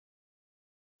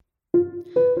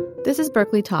This is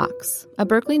Berkeley Talks, a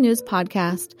Berkeley News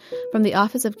podcast from the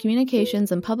Office of Communications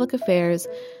and Public Affairs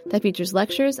that features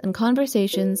lectures and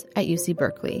conversations at UC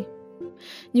Berkeley.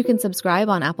 You can subscribe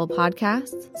on Apple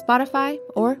Podcasts, Spotify,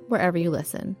 or wherever you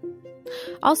listen.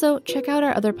 Also, check out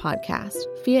our other podcast,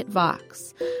 Fiat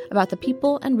Vox, about the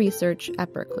people and research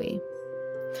at Berkeley.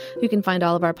 You can find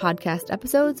all of our podcast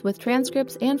episodes with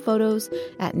transcripts and photos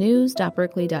at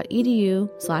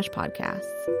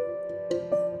news.berkeley.edu/podcasts.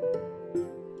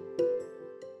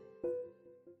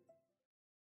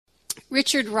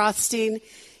 Richard Rothstein,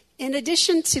 in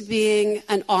addition to being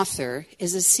an author,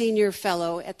 is a senior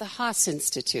fellow at the Haas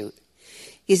Institute.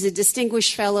 He's a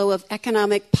distinguished fellow of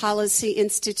Economic Policy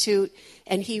Institute,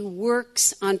 and he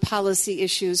works on policy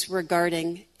issues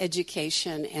regarding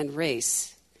education and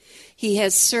race. He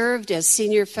has served as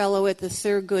senior fellow at the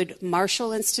Thurgood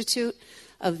Marshall Institute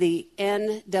of the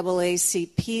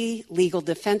NAACP Legal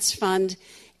Defense Fund,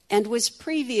 and was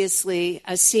previously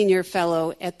a senior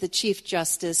fellow at the Chief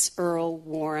Justice Earl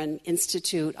Warren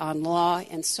Institute on Law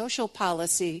and Social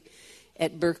Policy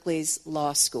at Berkeley's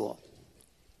Law School.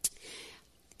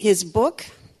 His book,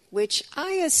 which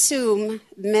I assume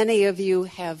many of you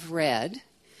have read,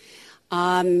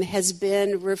 has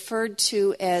been referred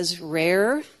to as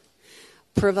rare,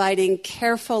 providing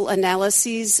careful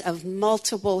analyses of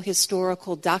multiple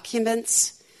historical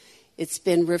documents. It's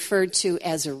been referred to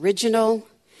as original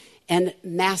and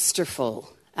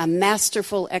masterful, a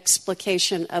masterful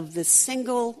explication of the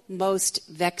single most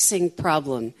vexing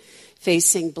problem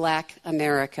facing Black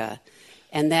America,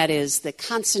 and that is the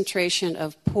concentration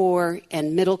of poor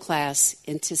and middle class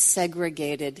into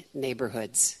segregated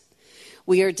neighborhoods.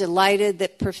 We are delighted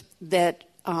that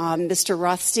Mr.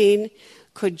 Rothstein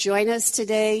could join us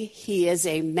today. He is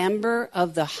a member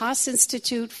of the Haas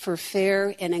Institute for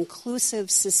Fair and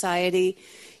Inclusive Society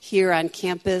here on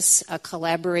campus, a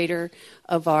collaborator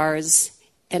of ours,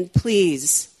 and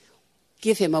please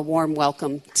give him a warm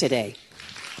welcome today.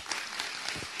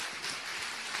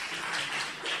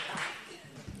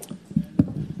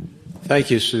 Thank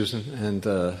you, Susan, and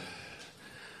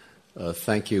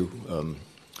thank you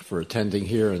for attending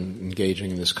here and engaging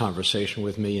in this conversation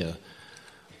with me.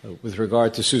 With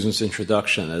regard to Susan's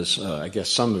introduction, as I guess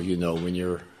some of you know, when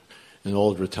you're an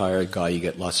old retired guy, you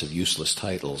get lots of useless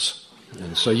titles.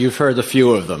 And so you've heard a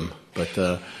few of them,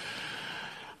 but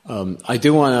I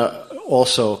do want to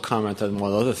also comment on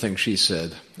one other thing she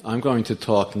said. I'm going to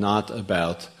talk not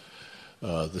about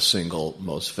the single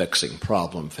most vexing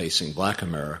problem facing Black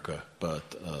America,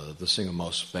 but the single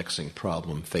most vexing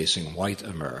problem facing white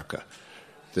America.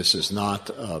 This is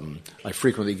not, I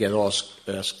frequently get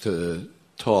asked to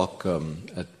talk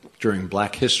during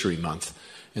Black History Month,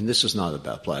 and this is not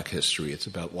about Black history, it's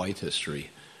about white history.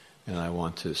 And I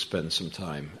want to spend some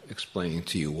time explaining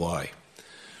to you why.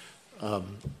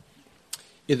 In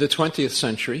the 20th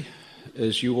century,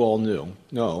 as you all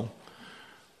know,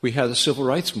 we had a civil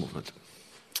rights movement.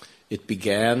 It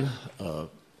began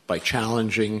by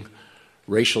challenging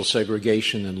racial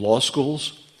segregation in law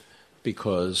schools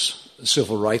because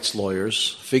civil rights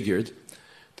lawyers figured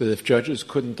that if judges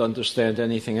couldn't understand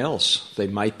anything else, they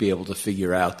might be able to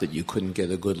figure out that you couldn't get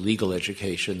a good legal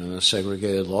education in a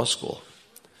segregated law school.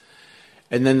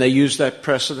 And then they used that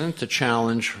precedent to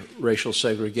challenge racial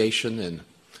segregation in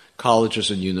colleges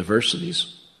and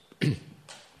universities.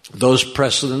 Those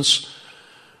precedents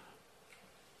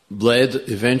led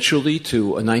eventually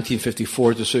to a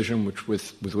 1954 decision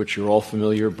with which you're all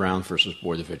familiar, Brown versus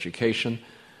Board of Education,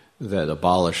 that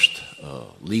abolished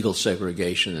legal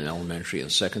segregation in elementary and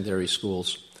secondary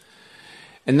schools.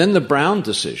 And then the Brown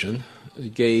decision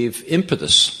gave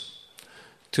impetus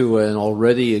to an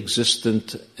already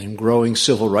existent and growing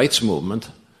civil rights movement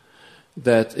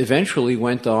that eventually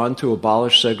went on to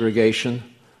abolish segregation,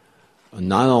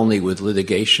 not only with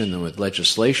litigation and with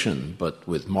legislation, but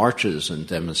with marches and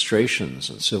demonstrations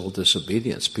and civil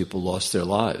disobedience. People lost their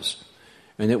lives.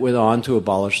 And it went on to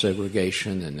abolish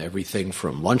segregation in everything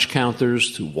from lunch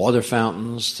counters to water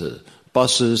fountains to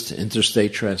buses to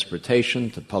interstate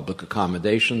transportation to public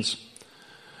accommodations.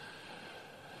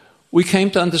 We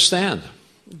came to understand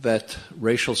that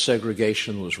racial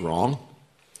segregation was wrong,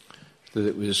 that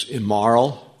it was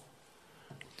immoral,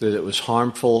 that it was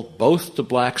harmful both to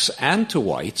blacks and to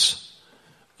whites,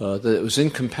 that it was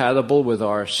incompatible with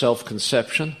our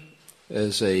self-conception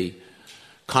as a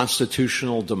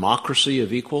constitutional democracy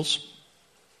of equals.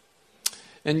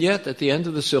 And yet, at the end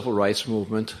of the civil rights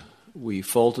movement, we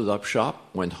folded up shop,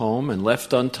 went home, and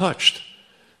left untouched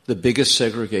the biggest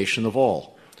segregation of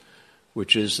all,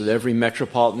 which is that every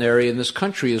metropolitan area in this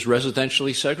country is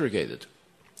residentially segregated.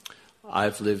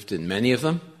 I've lived in many of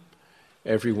them,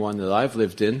 everyone that I've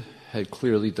lived in had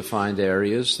clearly defined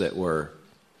areas that were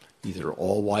either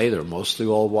all white or mostly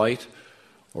all white,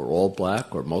 or all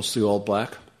black or mostly all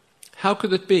black. How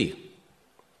could it be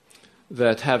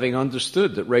that, having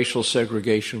understood that racial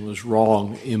segregation was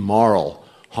wrong, immoral,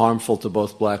 harmful to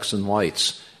both blacks and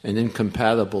whites, and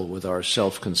incompatible with our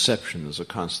self-conception as a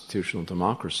constitutional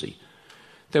democracy,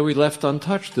 that we left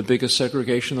untouched the biggest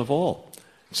segregation of all?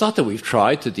 It's not that we've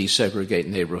tried to desegregate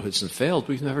neighborhoods and failed.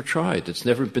 We've never tried. It's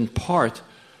never been part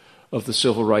of the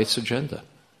civil rights agenda.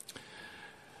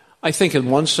 I think in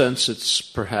one sense it's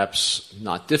perhaps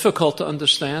not difficult to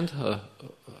understand,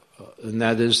 and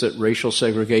that is that racial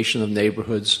segregation of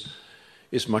neighborhoods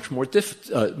is much more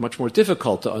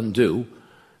difficult to undo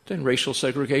than racial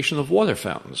segregation of water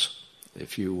fountains.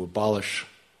 If you abolish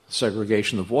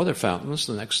segregation of water fountains,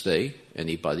 the next day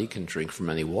anybody can drink from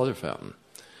any water fountain.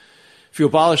 If you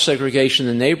abolish segregation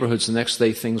in neighborhoods, the next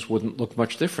day things wouldn't look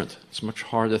much different. It's a much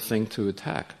harder thing to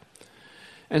attack.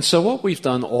 And so what we've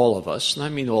done, all of us, and I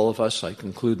mean all of us, I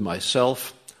conclude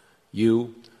myself,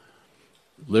 you,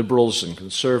 liberals and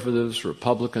conservatives,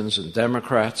 Republicans and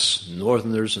Democrats,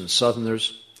 Northerners and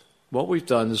Southerners, what we've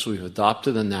done is we've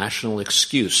adopted a national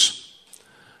excuse,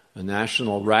 a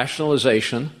national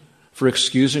rationalization for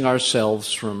excusing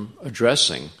ourselves from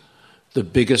addressing the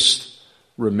biggest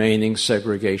remaining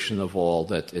segregation of all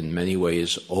that in many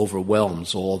ways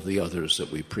overwhelms all of the others that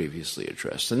we previously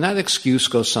addressed. And that excuse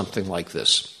goes something like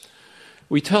this.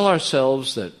 We tell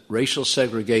ourselves that racial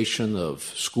segregation of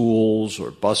schools or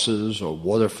buses or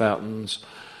water fountains,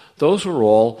 those were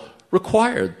all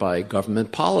required by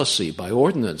government policy, by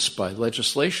ordinance, by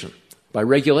legislation, by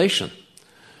regulation.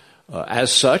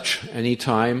 As such, any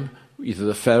time either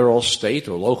the federal, state,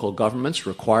 or local governments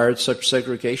required such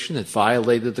segregation, it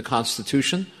violated the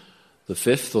Constitution, the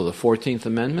 5th or the 14th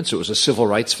Amendments. It was a civil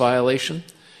rights violation,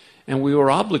 and we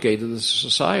were obligated as a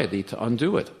society to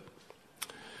undo it.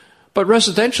 But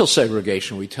residential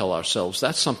segregation, we tell ourselves,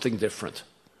 that's something different.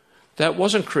 That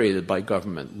wasn't created by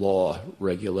government law,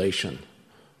 regulation,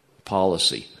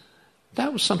 policy.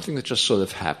 That was something that just sort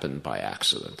of happened by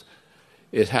accident.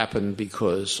 It happened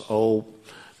because,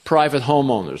 private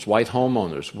homeowners, white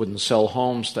homeowners, wouldn't sell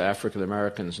homes to African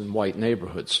Americans in white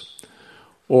neighborhoods.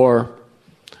 Or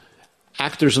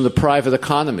actors in the private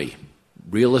economy,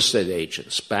 real estate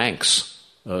agents, banks,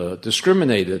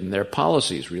 discriminated in their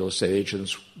policies. Real estate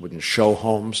agents wouldn't show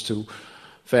homes to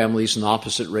families in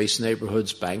opposite race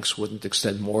neighborhoods. Banks wouldn't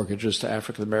extend mortgages to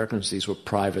African Americans. These were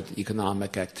private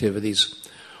economic activities.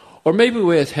 Or maybe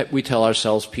we tell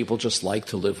ourselves people just like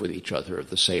to live with each other of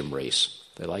the same race.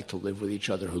 They like to live with each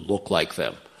other who look like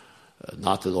them.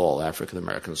 Not that all African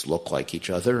Americans look like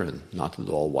each other, and not that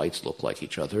all whites look like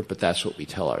each other, but that's what we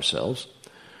tell ourselves.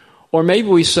 Or maybe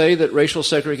we say that racial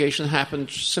segregation happened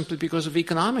simply because of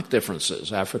economic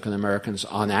differences. African Americans,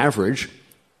 on average,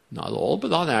 not all,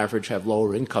 but on average, have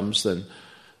lower incomes than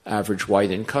average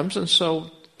white incomes, and so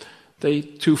they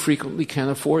too frequently can't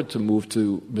afford to move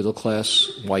to middle-class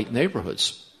white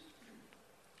neighborhoods.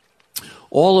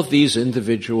 All of these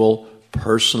individual,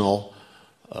 personal,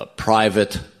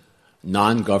 private,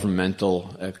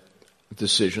 non-governmental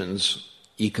decisions,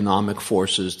 economic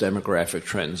forces, demographic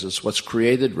trends, is what's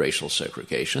created racial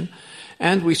segregation.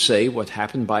 And we say what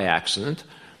happened by accident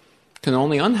can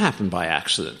only unhappen by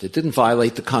accident. It didn't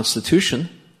violate the Constitution.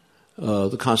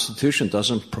 The Constitution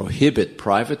doesn't prohibit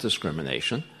private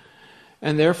discrimination.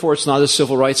 And therefore, it's not a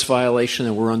civil rights violation,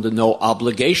 and we're under no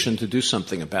obligation to do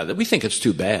something about it. We think it's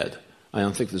too bad. I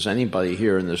don't think there's anybody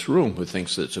here in this room who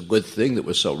thinks that it's a good thing that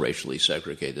we're so racially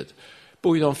segregated. But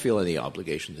we don't feel any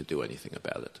obligation to do anything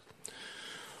about it.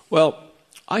 Well,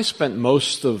 I spent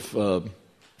most of the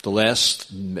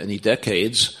last many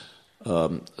decades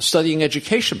studying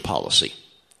education policy.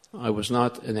 I was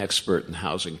not an expert in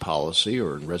housing policy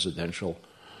or in residential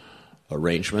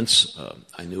arrangements.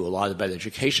 I knew a lot about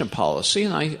education policy,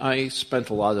 and I spent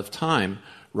a lot of time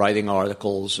writing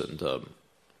articles and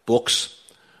books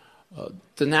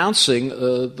denouncing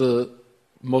the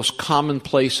most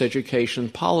commonplace education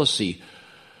policy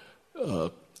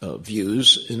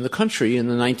views in the country in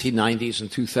the 1990s and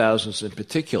 2000s in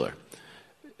particular.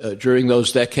 During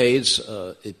those decades,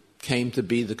 it came to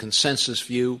be the consensus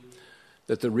view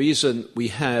that the reason we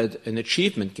had an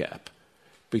achievement gap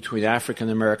between African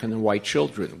American and white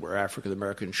children, where African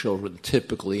American children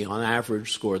typically, on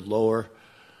average, scored lower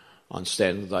on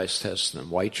standardized tests than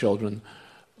white children,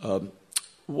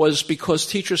 was because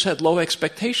teachers had low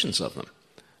expectations of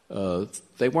them.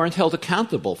 They weren't held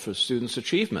accountable for students'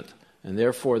 achievement, and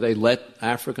therefore they let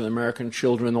African American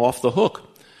children off the hook.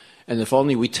 And if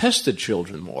only we tested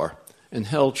children more and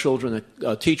held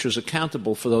teachers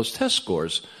accountable for those test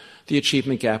scores, the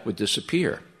achievement gap would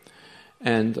disappear.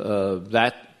 And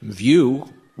that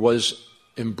view was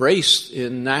embraced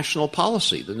in national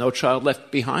policy, the No Child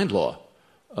Left Behind law.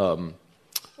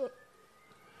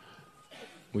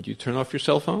 Would you turn off your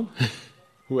cell phone?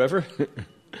 Whoever?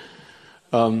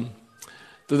 The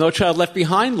No Child Left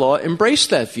Behind law embraced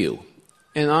that view.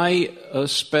 And I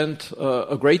spent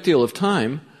a great deal of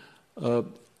time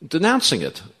denouncing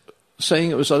it, saying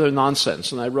it was utter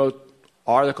nonsense. And I wrote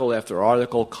article after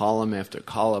article, column after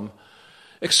column,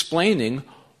 explaining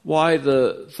why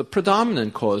the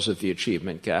predominant cause of the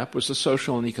achievement gap was the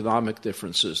social and economic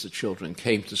differences that children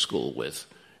came to school with.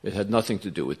 It had nothing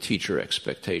to do with teacher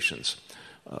expectations.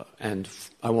 And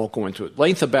I won't go into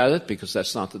length about it because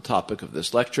that's not the topic of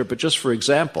this lecture, but just for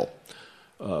example,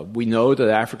 we know that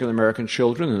African American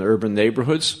children in urban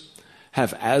neighborhoods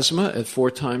have asthma at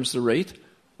 4 times the rate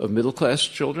of middle-class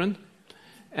children.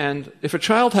 And if a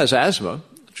child has asthma,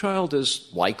 the child is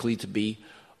likely to be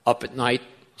up at night,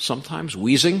 sometimes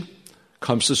wheezing,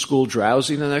 comes to school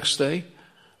drowsy the next day,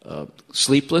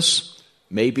 sleepless,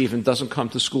 maybe even doesn't come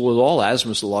to school at all.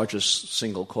 Asthma is the largest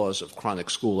single cause of chronic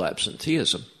school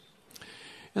absenteeism.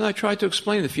 And I tried to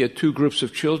explain that if you had 2 groups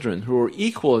of children who were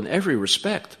equal in every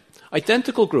respect,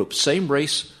 identical groups, same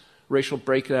racial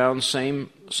breakdown, same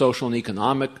social and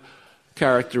economic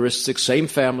characteristics, same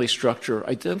family structure,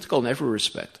 identical in every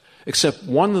respect, except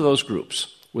one of those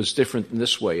groups was different in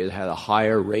this way. It had a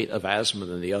higher rate of asthma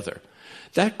than the other.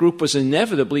 That group was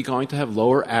inevitably going to have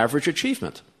lower average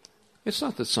achievement. It's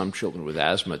not that some children with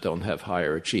asthma don't have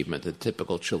higher achievement than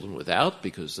typical children without,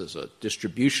 because there's a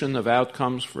distribution of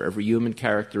outcomes for every human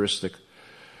characteristic.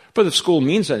 But if school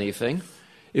means anything,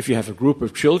 if you have a group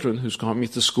of children who's coming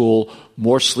to school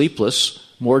more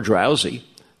sleepless, more drowsy,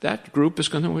 that group is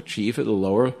going to achieve at a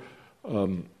lower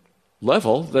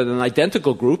level than an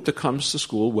identical group that comes to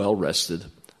school well-rested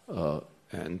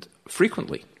and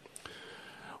frequently.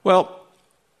 Well,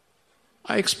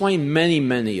 I explained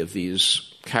many of these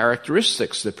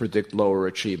characteristics that predict lower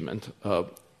achievement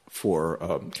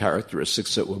for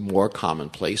characteristics that were more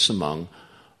commonplace among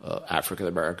African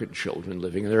American children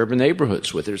living in urban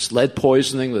neighborhoods, whether it's lead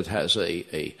poisoning that has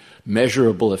a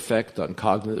measurable effect on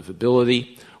cognitive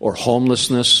ability, or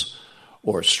homelessness,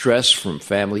 or stress from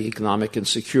family economic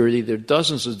insecurity. There are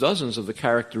dozens and dozens of the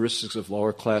characteristics of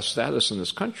lower class status in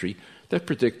this country that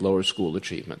predict lower school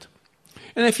achievement.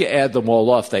 And if you add them all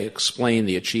up, they explain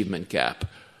the achievement gap,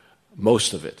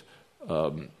 most of it.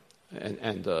 No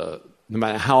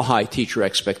matter how high teacher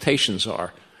expectations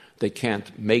are,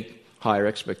 higher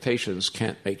expectations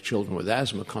can't make children with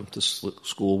asthma come to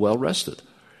school well-rested.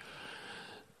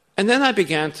 And then I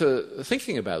began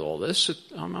thinking about all this.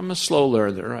 I'm a slow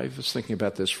learner. I was thinking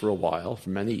about this for a while, for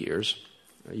many years,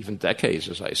 even decades,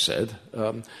 as I said.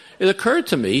 It occurred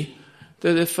to me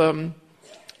that if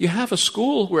you have a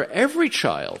school where every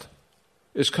child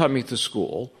is coming to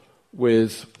school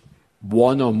with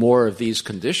one or more of these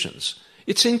conditions,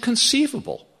 it's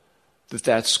inconceivable that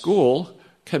that school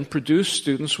can produce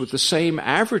students with the same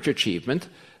average achievement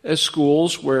as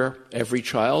schools where every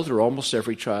child or almost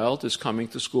every child is coming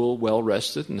to school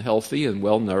well-rested and healthy and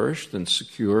well-nourished and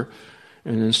secure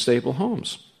and in stable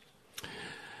homes.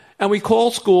 And we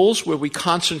call schools where we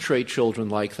concentrate children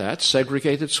like that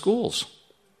segregated schools.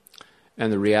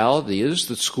 And the reality is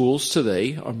that schools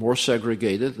today are more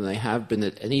segregated than they have been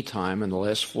at any time in the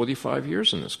last 45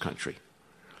 years in this country.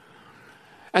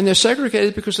 And they're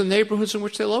segregated because the neighborhoods in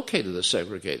which they're located are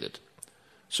segregated.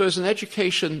 So as an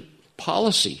education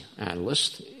policy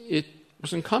analyst, it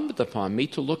was incumbent upon me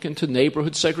to look into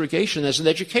neighborhood segregation as an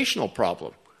educational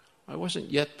problem. I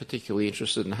wasn't yet particularly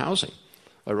interested in housing.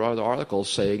 I wrote articles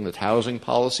saying that housing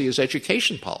policy is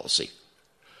education policy.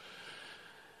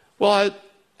 Well,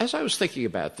 as I was thinking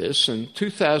about this, in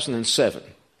 2007,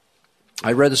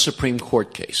 I read a Supreme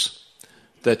Court case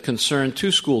that concerned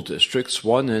 2 school districts,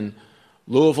 one in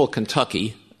Louisville,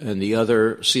 Kentucky, and the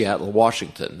other Seattle,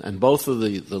 Washington. And both of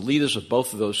the leaders of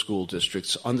both of those school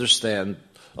districts understood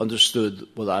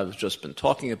what I've just been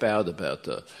talking about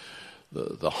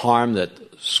the harm that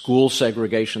school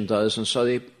segregation does. And so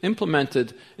they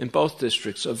implemented in both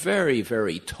districts a very,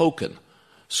 very token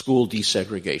school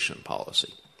desegregation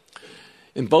policy.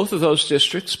 In both of those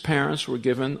districts, parents were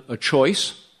given a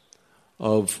choice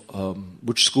of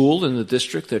which school in the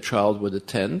district their child would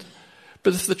attend.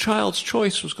 But if the child's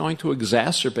choice was going to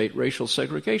exacerbate racial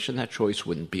segregation, that choice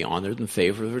wouldn't be honored in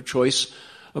favor of a choice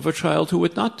of a child who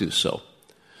would not do so.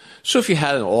 So if you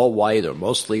had an all-white or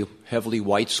mostly heavily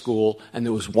white school and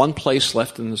there was one place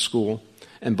left in the school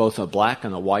and both a black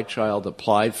and a white child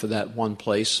applied for that one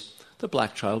place, the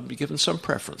black child would be given some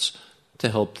preference to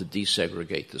help to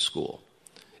desegregate the school.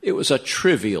 It was a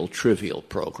trivial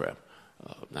program.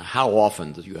 Now, how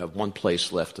often do you have one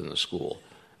place left in the school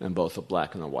and both a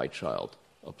black and a white child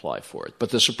apply for it? But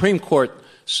the Supreme Court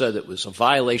said it was a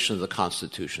violation of the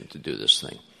Constitution to do this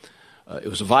thing. It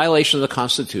was a violation of the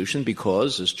Constitution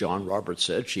because, as John Roberts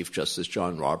said, Chief Justice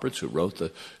John Roberts, who wrote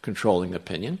the controlling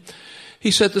opinion,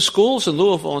 he said the schools in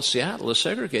Louisville and Seattle are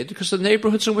segregated because the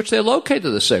neighborhoods in which they're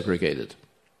located are segregated.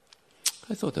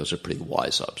 I thought that was a pretty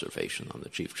wise observation on the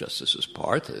Chief Justice's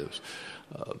part. It's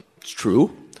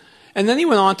true. And then he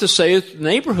went on to say that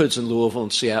neighborhoods in Louisville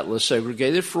and Seattle are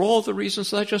segregated for all the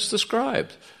reasons that I just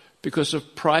described, because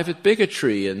of private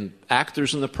bigotry and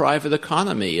actors in the private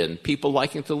economy and people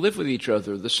liking to live with each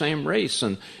other of the same race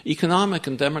and economic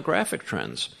and demographic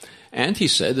trends. And he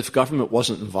said if government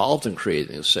wasn't involved in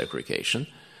creating a segregation,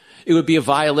 it would be a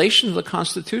violation of the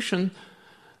Constitution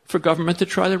for government to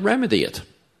try to remedy it.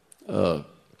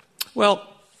 Well,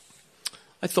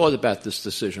 I thought about this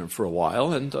decision for a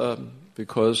while, and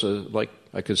because, like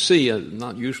I could see,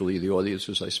 not usually the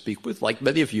audiences I speak with, like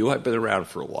many of you, I've been around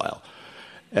for a while.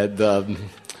 And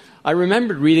I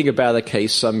remembered reading about a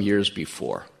case some years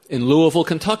before in Louisville,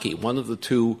 Kentucky, one of the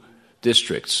two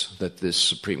districts that this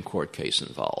Supreme Court case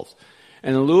involved.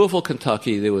 And in Louisville,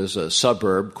 Kentucky, there was a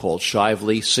suburb called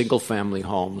Shively, single-family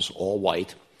homes, all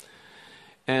white.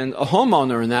 And a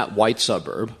homeowner in that white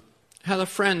suburb had a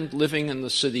friend living in the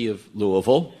city of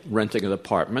Louisville, renting an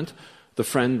apartment. The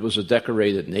friend was a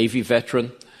decorated Navy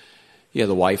veteran. He had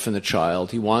a wife and a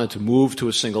child. He wanted to move to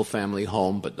a single-family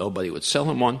home, but nobody would sell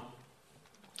him one.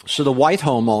 So the white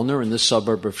homeowner in this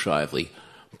suburb of Shively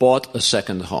bought a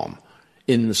second home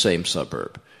in the same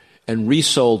suburb and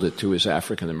resold it to his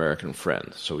African-American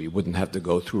friend so he wouldn't have to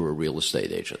go through a real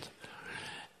estate agent.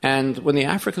 And when the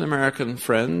African-American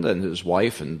friend and his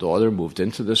wife and daughter moved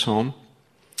into this home,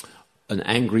 an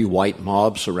angry white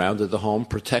mob surrounded the home,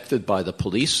 protected by the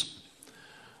police.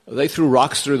 They threw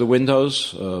rocks through the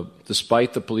windows.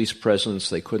 Despite the police presence,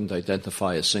 they couldn't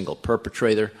identify a single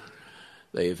perpetrator.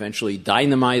 They eventually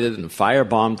dynamited and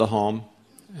firebombed the home,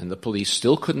 and the police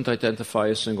still couldn't identify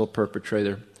a single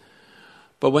perpetrator.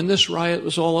 But when this riot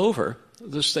was all over,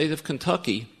 the state of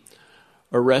Kentucky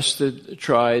arrested,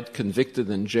 tried, convicted,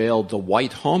 and jailed the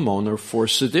white homeowner for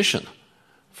sedition,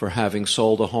 for having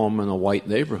sold a home in a white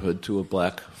neighborhood to a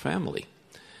black family.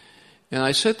 And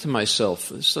I said to myself,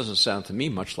 this doesn't sound to me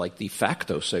much like de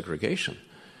facto segregation.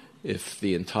 If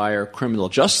the entire criminal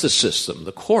justice system,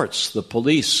 the courts, the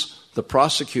police, the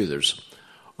prosecutors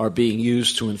are being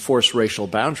used to enforce racial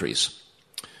boundaries,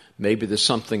 maybe there's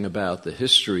something about the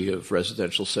history of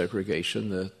residential segregation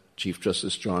that Chief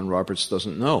Justice John Roberts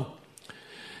doesn't know.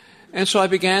 And so I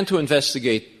began to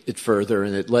investigate it further,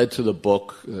 and it led to the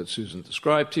book that Susan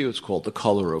described to you. It's called The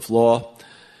Color of Law.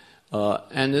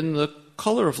 And in The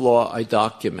Color of Law, I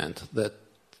document that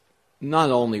not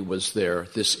only was there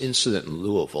this incident in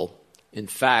Louisville, in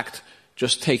fact,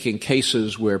 just taking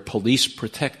cases where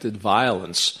police-protected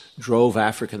violence drove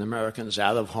African Americans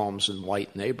out of homes in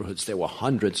white neighborhoods, there were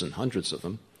hundreds and hundreds of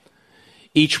them,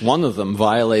 each one of them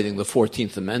violating the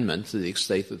 14th Amendment to the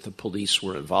extent that the police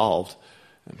were involved,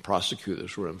 and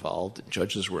prosecutors were involved, and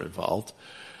judges were involved.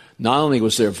 Not only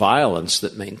was there violence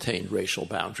that maintained racial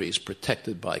boundaries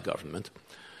protected by government,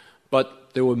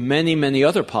 but there were many, many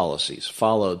other policies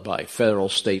followed by federal,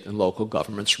 state, and local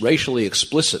governments, racially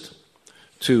explicit,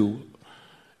 to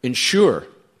ensure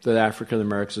that African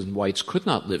Americans and whites could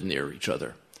not live near each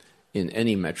other in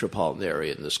any metropolitan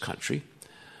area in this country.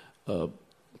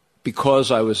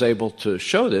 Because I was able to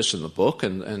show this in the book,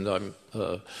 and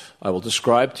I will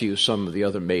describe to you some of the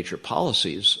other major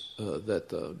policies that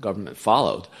the government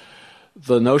followed,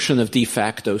 the notion of de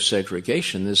facto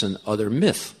segregation is an utter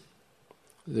myth.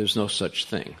 There's no such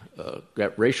thing.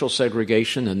 Racial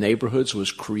segregation in neighborhoods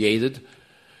was created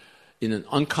in an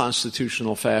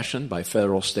unconstitutional fashion by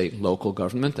federal, state, and local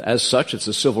government. As such, it's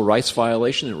a civil rights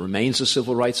violation. It remains a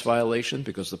civil rights violation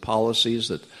because the policies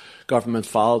that government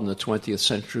followed in the 20th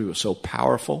century were so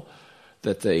powerful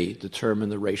that they determine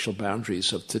the racial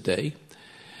boundaries of today.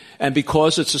 And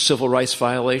because it's a civil rights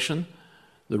violation,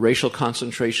 the racial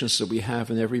concentrations that we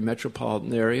have in every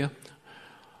metropolitan area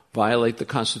violate the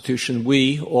Constitution.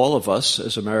 We, all of us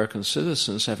as American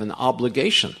citizens, have an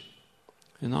obligation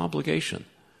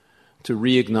to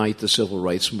reignite the civil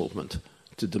rights movement,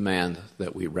 to demand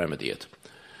that we remedy it.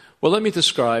 Well, let me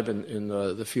describe in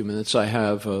the few minutes I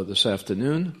have this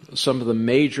afternoon some of the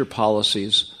major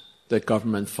policies that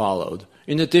government followed,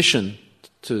 in addition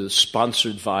to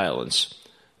sponsored violence,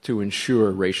 to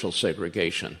ensure racial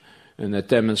segregation, and that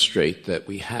demonstrate that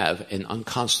we have an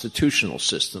unconstitutional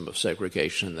system of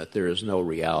segregation, that there is no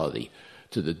reality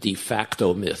to the de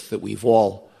facto myth that we've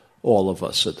all all of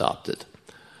us adopted.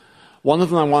 One of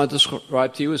them I want to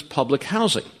describe to you is public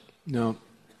housing. Now,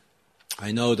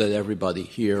 I know that everybody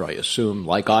here, I assume,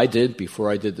 like I did before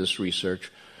I did this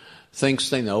research, thinks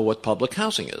they know what public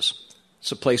housing is.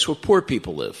 It's a place where poor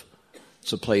people live.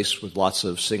 It's a place with lots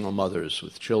of single mothers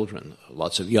with children,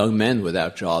 lots of young men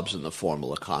without jobs in the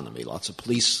formal economy, lots of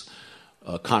police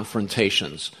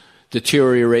confrontations,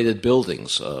 deteriorated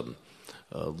buildings,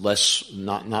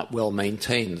 not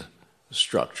well-maintained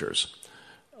structures.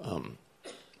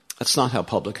 That's not how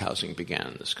public housing began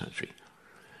in this country.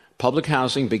 Public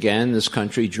housing began in this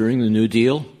country during the New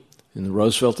Deal, in the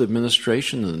Roosevelt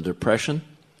administration and the Depression,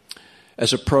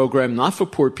 as a program not for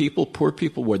poor people. Poor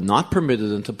people were not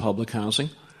permitted into public housing.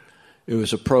 It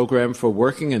was a program for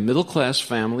working and middle-class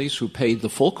families who paid the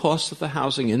full cost of the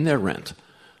housing in their rent.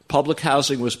 Public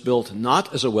housing was built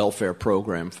not as a welfare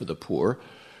program for the poor,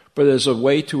 but as a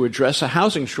way to address a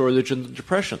housing shortage in the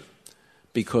Depression.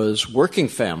 Because working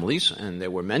families, and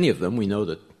there were many of them, we know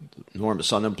that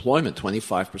enormous unemployment,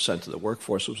 25% of the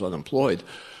workforce was unemployed.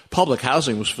 Public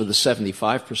housing was for the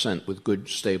 75% with good,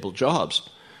 stable jobs.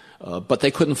 But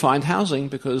they couldn't find housing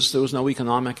because there was no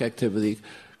economic activity.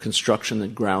 Construction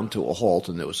had ground to a halt,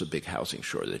 and there was a big housing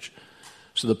shortage.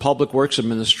 So the Public Works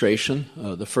Administration,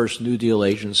 the first New Deal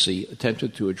agency,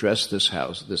 attempted to address this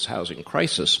housing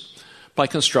crisis by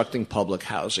constructing public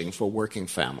housing for working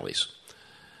families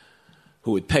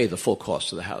who would pay the full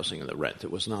cost of the housing and the rent. It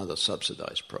was not a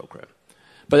subsidized program.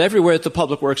 But everywhere the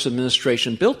Public Works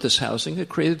Administration built this housing, it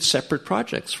created separate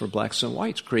projects for blacks and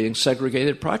whites, creating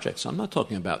segregated projects. I'm not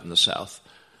talking about in the South.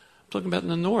 I'm talking about in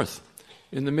the North,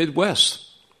 in the Midwest.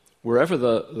 Wherever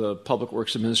the Public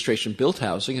Works Administration built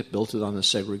housing, it built it on a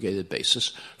segregated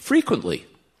basis, frequently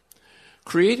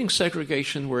creating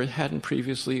segregation where it hadn't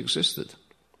previously existed.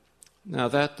 Now,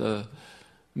 that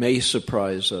may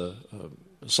surprise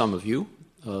some of you,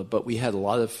 but we had a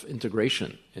lot of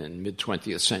integration in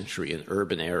mid-20th century in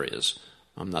urban areas.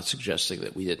 I'm not suggesting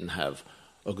that we didn't have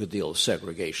a good deal of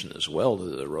segregation as well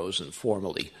that arose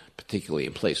informally, particularly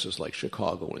in places like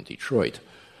Chicago and Detroit.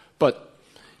 But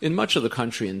in much of the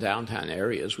country in downtown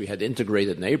areas, we had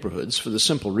integrated neighborhoods for the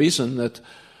simple reason that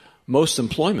most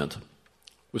employment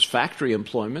was factory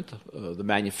employment. The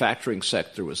manufacturing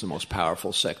sector was the most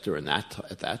powerful sector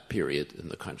at that period in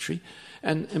the country.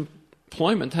 And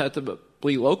employment had to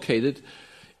be located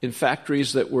in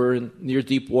factories that were near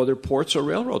deep water ports or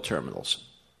railroad terminals,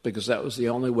 because that was the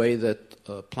only way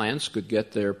that plants could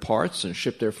get their parts and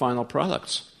ship their final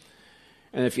products.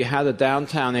 And if you had a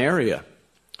downtown area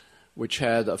which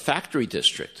had a factory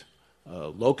district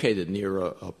located near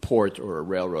a port or a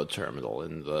railroad terminal,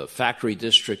 and the factory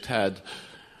district had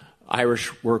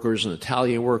Irish workers and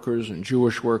Italian workers and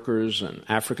Jewish workers and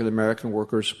African-American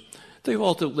workers, they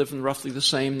all lived in roughly the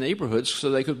same neighborhoods so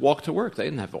they could walk to work. They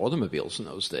didn't have automobiles in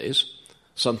those days.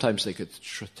 Sometimes they could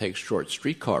take short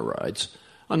streetcar rides.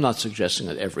 I'm not suggesting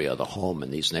that every other home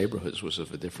in these neighborhoods was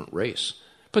of a different race,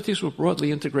 but these were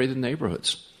broadly integrated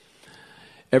neighborhoods.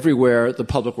 Everywhere the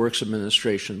Public Works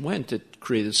Administration went, it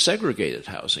created segregated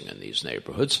housing in these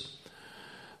neighborhoods.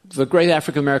 The great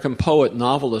African-American poet,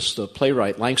 novelist,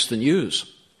 playwright Langston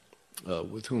Hughes,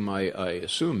 with whom I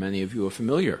assume many of you are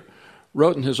familiar,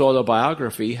 wrote in his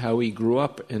autobiography how he grew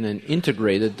up in an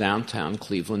integrated downtown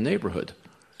Cleveland neighborhood.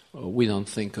 We don't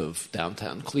think of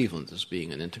downtown Cleveland as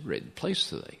being an integrated place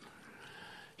today.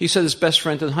 He said his best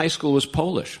friend in high school was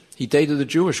Polish. He dated a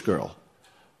Jewish girl.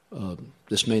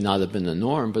 This may not have been the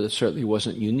norm, but it certainly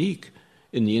wasn't unique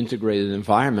in the integrated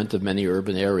environment of many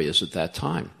urban areas at that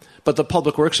time. But the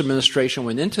Public Works Administration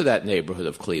went into that neighborhood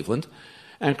of Cleveland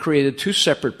and created two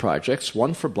separate projects,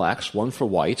 one for blacks, one for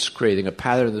whites, creating a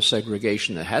pattern of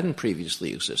segregation that hadn't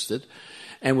previously existed.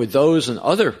 And with those and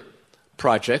other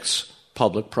projects,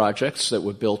 public projects that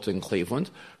were built in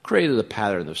Cleveland, created a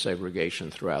pattern of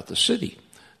segregation throughout the city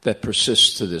that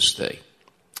persists to this day.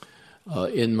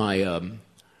 In my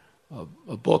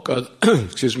book,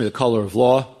 The Color of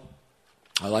Law,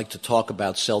 I like to talk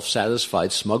about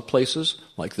self-satisfied smug places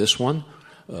like this one.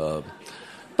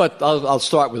 But I'll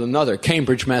start with another,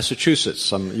 Cambridge,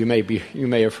 Massachusetts. You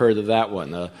may have heard of that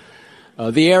one.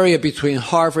 The area between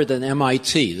Harvard and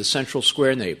MIT, the Central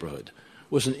Square neighborhood,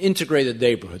 was an integrated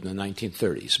neighborhood in the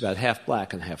 1930s, about half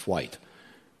black and half white.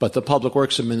 But the Public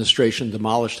Works Administration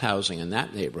demolished housing in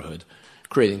that neighborhood,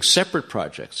 creating separate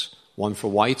projects, one for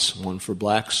whites, one for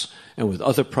blacks, and with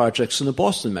other projects in the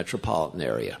Boston metropolitan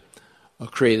area,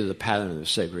 created a pattern of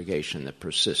segregation that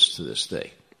persists to this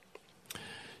day.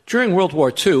 During World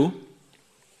War II,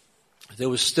 there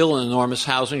was still an enormous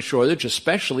housing shortage,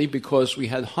 especially because we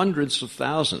had hundreds of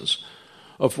thousands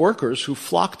of workers who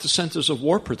flocked to centers of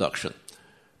war production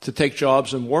to take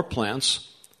jobs in war plants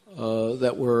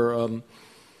that were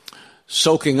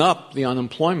soaking up the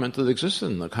unemployment that existed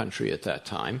in the country at that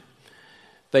time.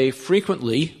 They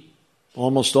frequently,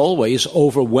 almost always,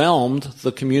 overwhelmed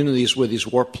the communities where these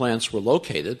war plants were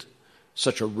located,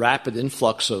 such a rapid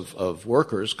influx of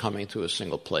workers coming to a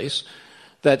single place,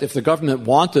 that if the government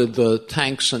wanted the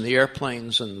tanks and the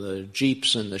airplanes and the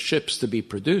jeeps and the ships to be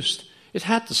produced, it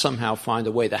had to somehow find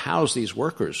a way to house these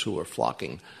workers who were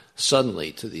flocking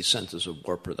suddenly to these centers of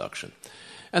war production.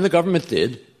 And the government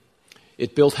did.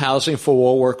 It built housing for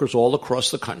war workers all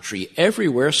across the country,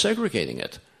 everywhere segregating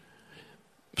it.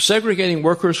 Segregating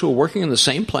workers who were working in the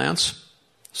same plants,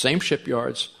 same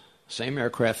shipyards, same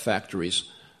aircraft factories,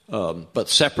 but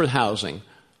separate housing,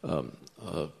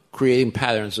 creating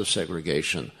patterns of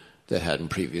segregation that hadn't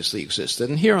previously existed.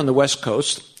 And here on the West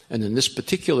Coast, and in this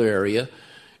particular area,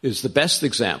 is the best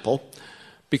example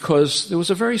because there was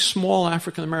a very small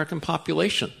African-American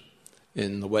population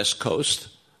in the West Coast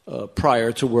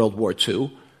prior to World War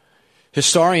II.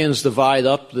 Historians divide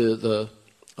up the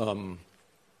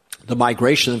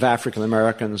migration of African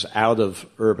Americans out of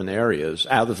urban areas,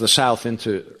 out of the South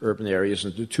into urban areas,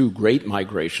 into two great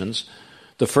migrations.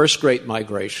 The first great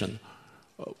migration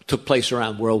took place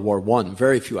around World War I.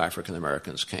 Very few African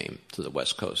Americans came to the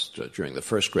West Coast during the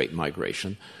first great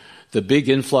migration. The big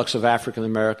influx of African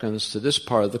Americans to this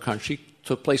part of the country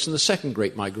took place in the second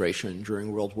great migration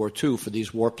during World War II for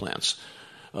these war plants.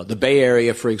 The Bay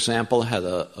Area, for example, had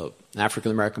an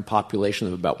African American population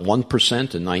of about 1% in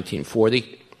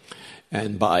 1940.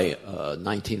 And by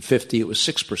 1950, it was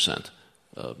 6%,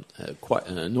 quite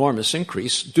an enormous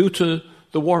increase due to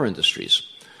the war industries.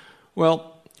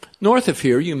 Well, north of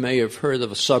here, you may have heard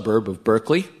of a suburb of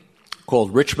Berkeley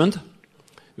called Richmond.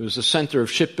 It was the center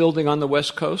of shipbuilding on the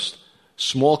West Coast.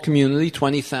 Small community,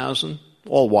 20,000,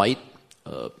 all white.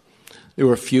 There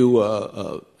were a few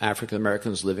African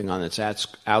Americans living on its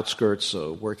outskirts,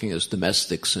 working as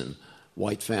domestics in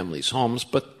white families' homes,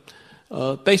 but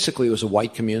basically it was a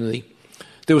white community.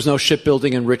 There was no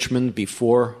shipbuilding in Richmond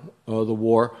before the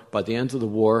war. By the end of the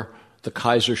war, the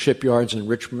Kaiser shipyards in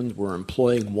Richmond were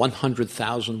employing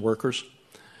 100,000 workers.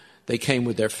 They came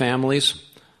with their families.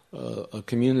 A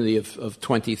community of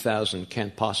 20,000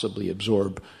 can't possibly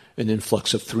absorb an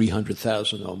influx of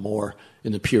 300,000 or more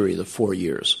in a period of 4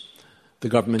 years. The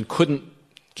government couldn't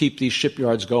keep these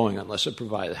shipyards going unless it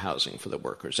provided housing for the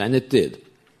workers, and it did.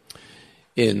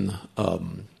 In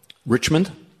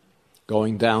Richmond,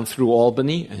 going down through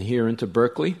Albany and here into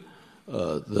Berkeley,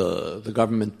 the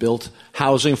government built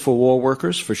housing for war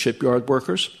workers, for shipyard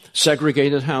workers,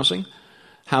 segregated housing.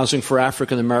 Housing for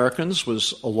African Americans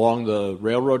was along the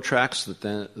railroad tracks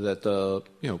that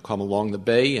come along the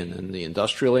bay and in the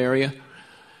industrial area.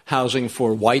 Housing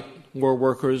for white war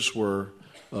workers were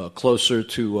closer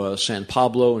to San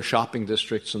Pablo and shopping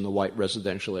districts in the white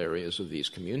residential areas of these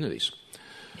communities.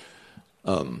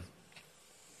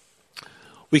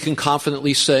 We can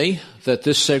confidently say that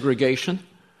this segregation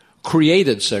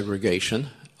created segregation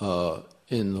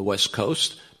in the West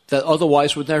Coast that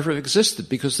otherwise would never have existed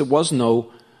because there was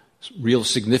no real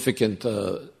significant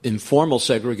informal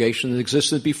segregation that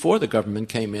existed before the government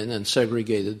came in and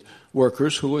segregated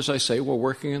workers who, as I say, were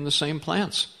working in the same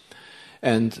plants.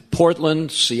 And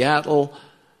Portland, Seattle,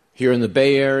 here in the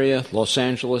Bay Area, Los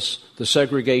Angeles, the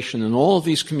segregation in all of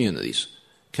these communities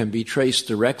can be traced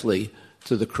directly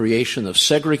to the creation of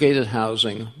segregated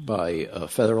housing by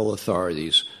federal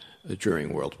authorities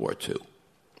during World War II.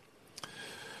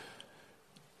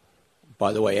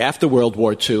 By the way, after World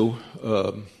War II,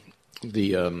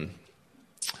 the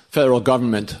federal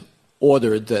government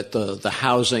ordered that the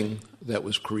housing that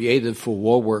was created for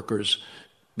war workers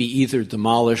be either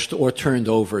demolished or turned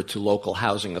over to local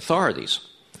housing authorities.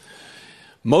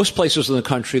 Most places in the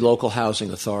country, local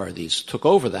housing authorities took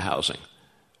over the housing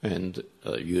and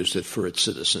used it for its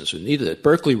citizens who needed it.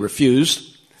 Berkeley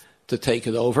refused to take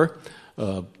it over.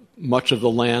 Much of the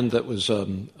land that was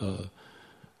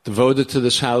devoted to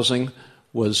this housing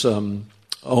was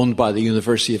owned by the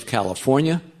University of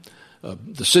California.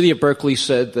 The city of Berkeley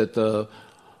said that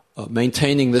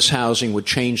maintaining this housing would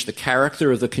change the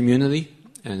character of the community,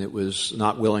 and it was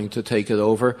not willing to take it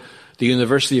over. The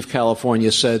University of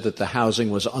California said that the housing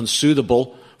was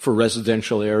unsuitable for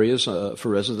residential areas, for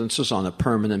residences on a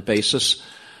permanent basis,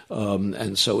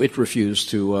 and so it refused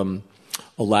to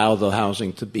allow the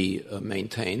housing to be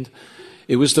maintained.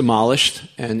 It was demolished,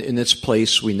 and in its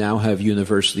place we now have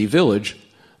University Village,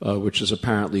 which is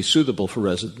apparently suitable for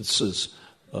residences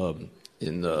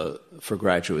for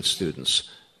graduate students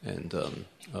and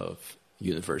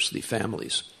university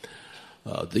families.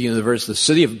 The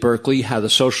city of Berkeley had a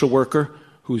social worker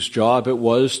whose job it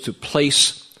was to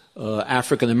place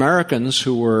African Americans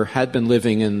who had been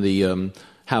living in the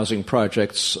housing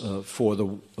projects for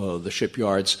the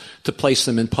shipyards to place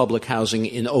them in public housing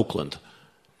in Oakland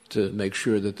to make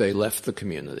sure that they left the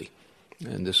community.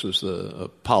 And this was a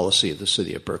policy of the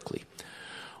city of Berkeley.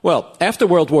 Well, after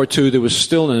World War II, there was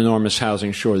still an enormous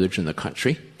housing shortage in the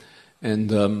country.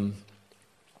 And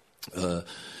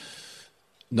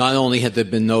not only had there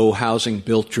been no housing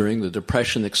built during the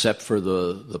Depression except for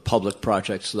the public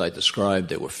projects that I described,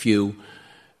 there were few.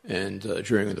 And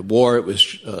during the war, it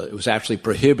was actually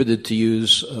prohibited to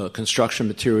use construction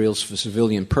materials for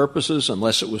civilian purposes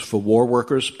unless it was for war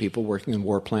workers, people working in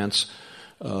war plants.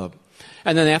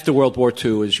 And then after World War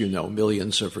II, as you know,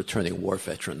 millions of returning war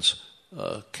veterans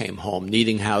came home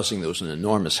needing housing. There was an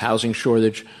enormous housing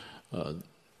shortage.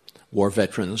 War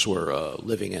veterans were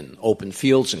living in open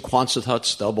fields and Quonset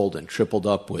huts, doubled and tripled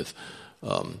up with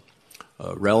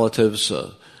relatives.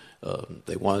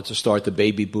 They wanted to start the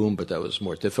baby boom, but that was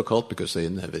more difficult because they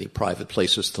didn't have any private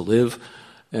places to live.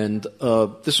 And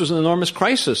this was an enormous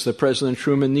crisis that President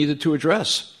Truman needed to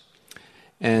address.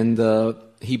 And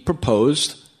he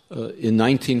proposed in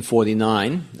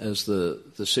 1949, as the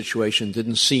situation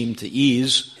didn't seem to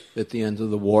ease at the end of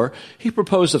the war, he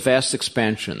proposed a vast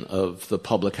expansion of the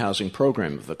public housing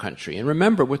program of the country. And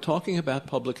remember, we're talking about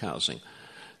public housing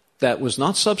that was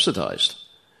not subsidized.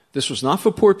 This was not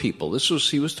for poor people.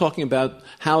 He was talking about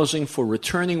housing for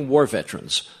returning war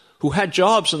veterans who had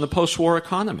jobs in the post-war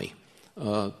economy.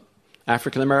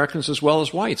 African Americans as well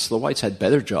as whites. The whites had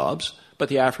better jobs, but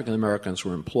the African Americans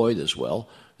were employed as well.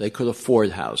 They could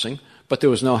afford housing, but there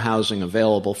was no housing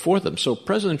available for them. So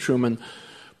President Truman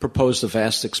proposed a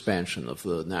vast expansion of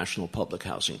the national public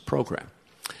housing program.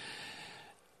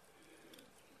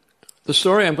 The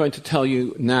story I'm going to tell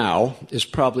you now is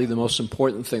probably the most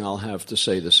important thing I'll have to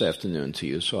say this afternoon to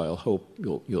you, so I hope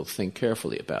you'll think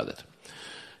carefully about it.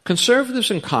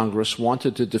 Conservatives in Congress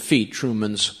wanted to defeat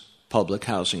Truman's public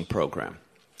housing program.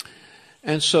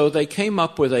 And so they came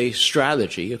up with a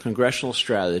strategy, a congressional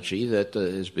strategy that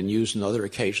has been used on other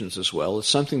occasions as well. It's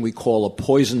something we call a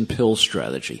poison pill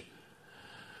strategy.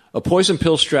 A poison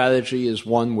pill strategy is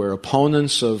one where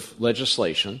opponents of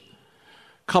legislation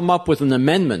come up with an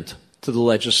amendment to the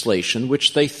legislation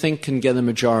which they think can get a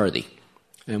majority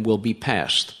and will be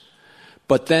passed.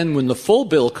 But then when the full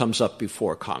bill comes up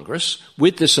before Congress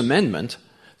with this amendment,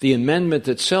 the amendment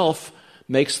itself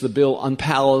makes the bill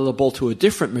unpalatable to a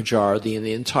different majority and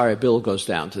the entire bill goes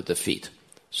down to defeat.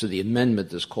 So the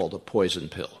amendment is called a poison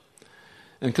pill.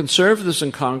 And conservatives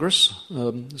in Congress,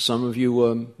 some of you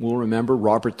will remember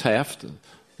Robert Taft,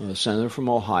 a senator from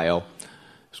Ohio,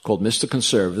 it's called Mr.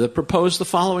 Conservative, proposed the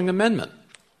following amendment.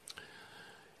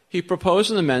 He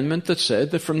proposed an amendment that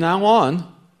said that from now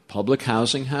on, public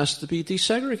housing has to be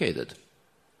desegregated.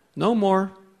 No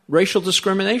more racial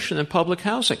discrimination in public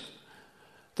housing.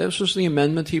 This was the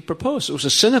amendment he proposed. It was a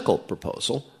cynical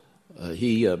proposal.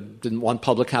 He didn't want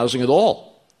public housing at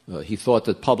all. He thought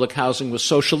that public housing was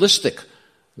socialistic,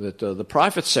 that the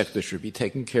private sector should be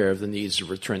taking care of the needs of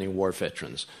returning war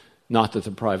veterans, not that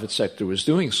the private sector was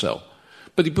doing so.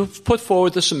 But he put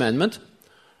forward this amendment,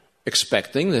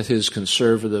 expecting that his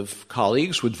conservative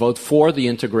colleagues would vote for the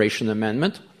integration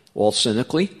amendment, all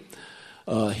cynically.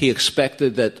 He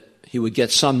expected that he would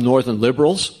get some northern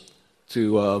liberals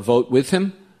to vote with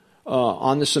him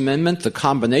on this amendment. The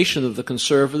combination of the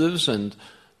conservatives and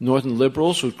northern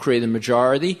liberals would create a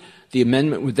majority. The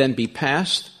amendment would then be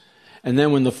passed. And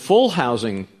then when the full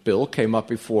housing bill came up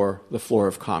before the floor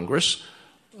of Congress,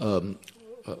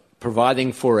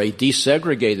 providing for a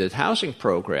desegregated housing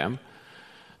program,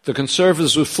 the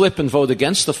conservatives would flip and vote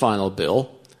against the final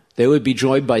bill. They would be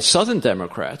joined by Southern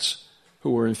Democrats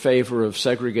who were in favor of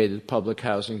segregated public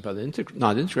housing but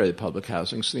not integrated public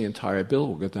housing, so the entire bill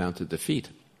will go down to defeat.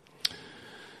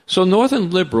 So Northern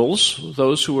liberals,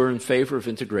 those who were in favor of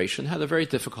integration, had a very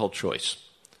difficult choice.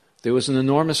 There was an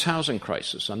enormous housing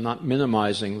crisis. I'm not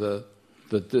minimizing the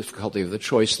difficulty of the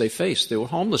choice they faced. They were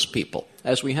homeless people,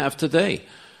 as we have today.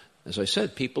 As I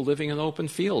said, people living in open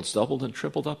fields, doubled and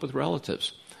tripled up with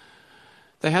relatives.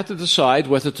 They had to decide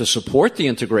whether to support the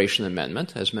integration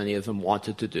amendment, as many of them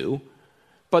wanted to do,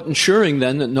 but ensuring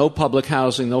then that no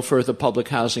further public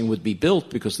housing would be built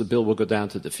because the bill would go down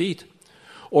to defeat,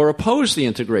 or oppose the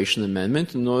integration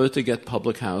amendment in order to get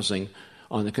public housing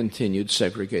on a continued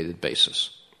segregated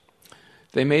basis.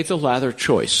 They made the latter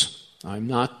choice. I'm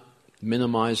not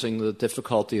minimizing the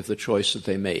difficulty of the choice that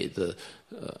they made.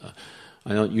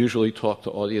 I don't usually talk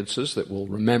to audiences that will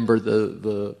remember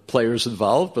the players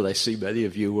involved, but I see many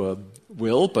of you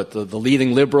will. But the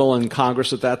leading liberal in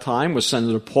Congress at that time was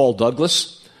Senator Paul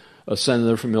Douglas, a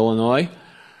senator from Illinois.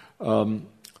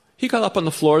 He got up on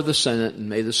the floor of the Senate and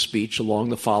made a speech along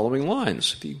the following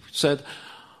lines. He said,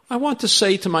 "I want to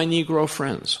say to my Negro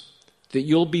friends that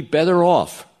you'll be better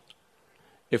off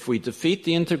if we defeat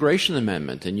the Integration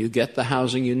Amendment and you get the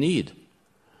housing you need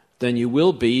than you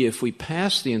will be if we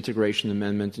pass the Integration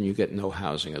Amendment and you get no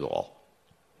housing at all."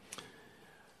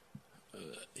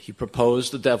 He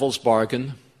proposed the devil's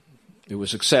bargain. It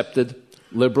was accepted.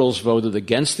 Liberals voted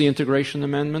against the Integration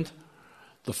Amendment.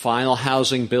 The final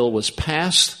housing bill was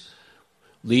passed,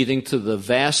 leading to the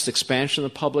vast expansion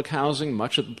of public housing.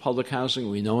 Much of the public housing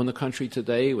we know in the country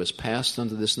today was passed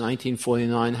under this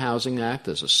 1949 Housing Act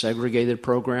as a segregated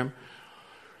program.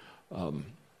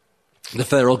 The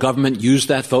federal government used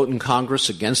that vote in Congress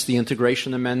against the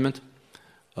Integration Amendment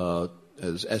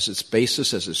as its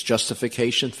basis, as its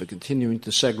justification for continuing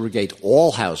to segregate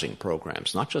all housing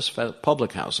programs, not just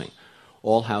public housing,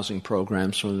 all housing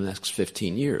programs for the next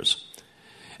 15 years.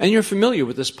 And you're familiar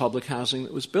with this public housing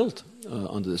that was built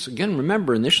under this. Again,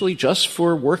 remember, initially just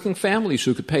for working families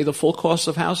who could pay the full cost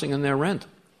of housing and their rent,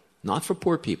 not for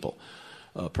poor people.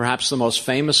 Perhaps the most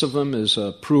famous of them is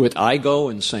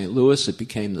Pruitt-Igoe in St. Louis. It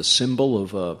became the symbol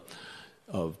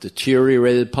of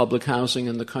deteriorated public housing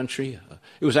in the country.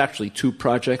 It was actually two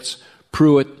projects.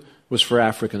 Pruitt was for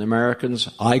African Americans.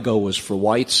 Igoe was for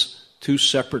whites, two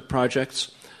separate projects.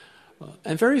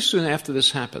 And very soon after this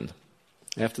happened,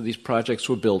 after these projects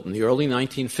were built in the early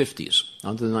 1950s,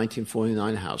 under the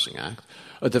 1949 Housing Act,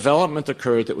 a development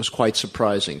occurred that was quite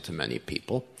surprising to many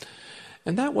people,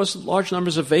 and that was large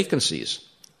numbers of vacancies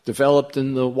developed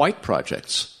in the white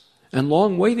projects and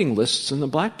long waiting lists in the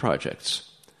black projects.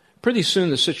 Pretty soon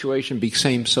the situation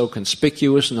became so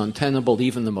conspicuous and untenable,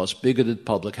 even the most bigoted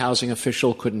public housing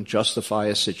official couldn't justify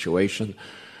a situation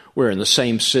where in the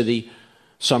same city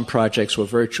some projects were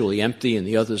virtually empty and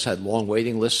the others had long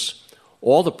waiting lists.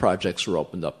 All the projects were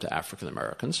opened up to African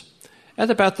Americans.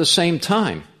 At about the same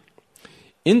time,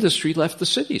 industry left the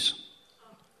cities.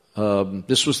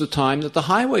 This was the time that the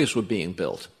highways were being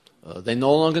built. They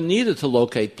no longer needed to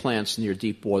locate plants near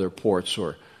deep water ports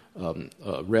or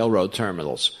railroad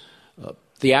terminals.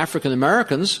 The African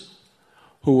Americans,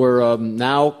 who were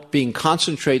now being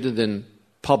concentrated in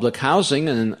public housing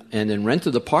and in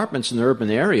rented apartments in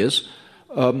urban areas,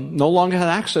 no longer had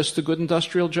access to good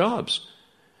industrial jobs.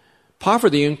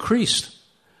 Poverty increased.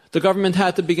 The government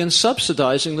had to begin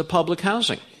subsidizing the public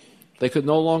housing. They could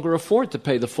no longer afford to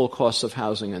pay the full cost of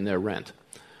housing and their rent.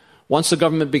 Once the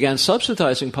government began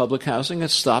subsidizing public housing, it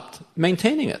stopped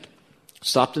maintaining it,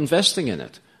 stopped investing in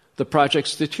it. The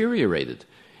projects deteriorated.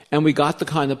 And we got the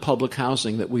kind of public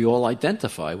housing that we all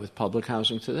identify with public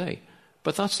housing today.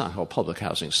 But that's not how public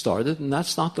housing started, and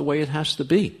that's not the way it has to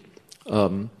be.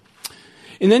 In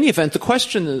any event, the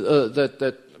question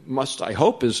that must, I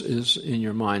hope, is in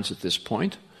your minds at this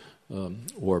point,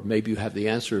 or maybe you have the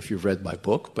answer if you've read my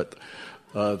book, but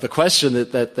the question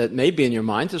that may be in your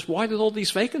mind is, why did all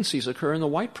these vacancies occur in the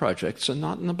white projects and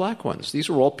not in the black ones? These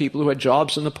were all people who had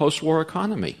jobs in the post-war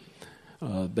economy.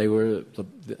 They were,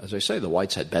 as I say, the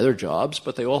whites had better jobs,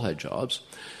 but they all had jobs.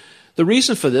 The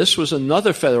reason for this was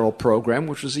another federal program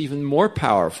which was even more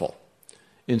powerful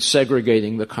in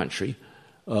segregating the country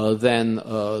than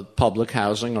public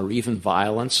housing or even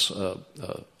violence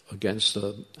against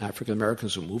African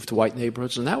Americans who moved to white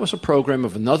neighborhoods. And that was a program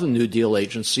of another New Deal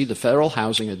agency, the Federal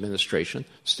Housing Administration,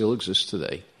 still exists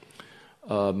today,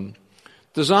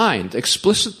 designed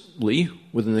explicitly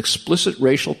with an explicit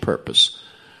racial purpose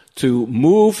to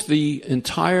move the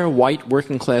entire white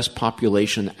working class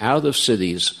population out of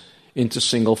cities into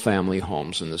single-family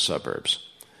homes in the suburbs.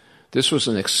 This was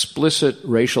an explicit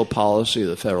racial policy of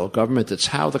the federal government. It's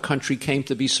how the country came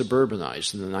to be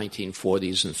suburbanized in the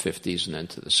 1940s and 50s and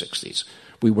into the 60s.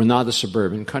 We were not a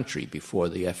suburban country before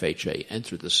the FHA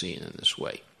entered the scene in this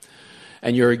way.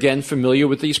 And you're again familiar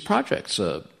with these projects.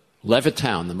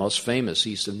 Levittown, the most famous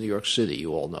east of New York City,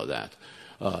 you all know that.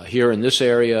 Here in this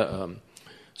area,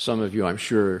 some of you, I'm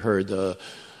sure, heard a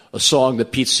song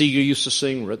that Pete Seeger used to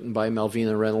sing, written by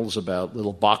Malvina Reynolds, about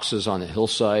little boxes on a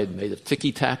hillside made of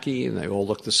ticky-tacky, and they all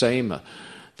look the same.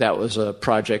 That was a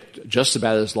project just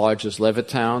about as large as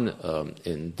Levittown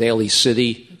in Daly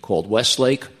City called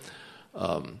Westlake.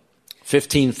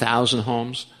 15,000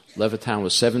 homes. Levittown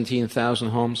was 17,000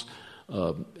 homes.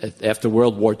 After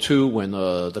World War II, when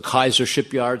the Kaiser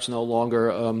shipyards no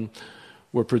longer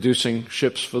were producing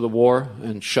ships for the war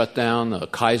and shut down,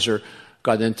 Kaiser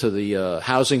got into the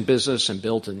housing business and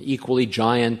built an equally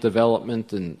giant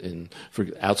development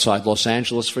outside Los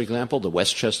Angeles, for example, the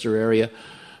Westchester area.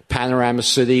 Panorama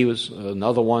City was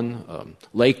another one.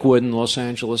 Lakewood in Los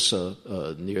Angeles,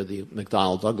 near the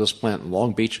McDonnell Douglas plant in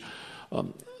Long Beach.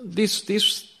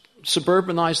 These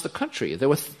suburbanize the country. There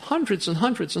were hundreds and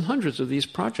hundreds and hundreds of these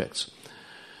projects.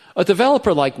 A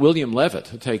developer like William Levitt,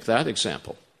 to take that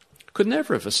example, could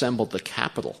never have assembled the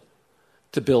capital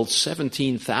to build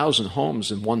 17,000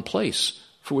 homes in one place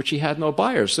for which he had no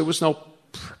buyers. There was no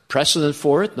precedent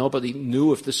for it. Nobody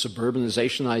knew if this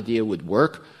suburbanization idea would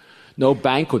work. No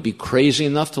bank would be crazy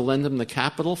enough to lend him the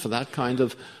capital for that kind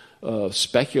of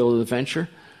speculative venture.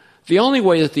 The only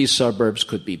way that these suburbs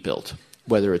could be built,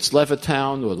 whether it's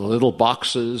Levittown or the Little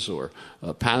Boxes or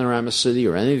Panorama City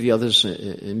or any of the others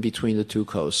in between the two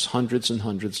coasts, hundreds and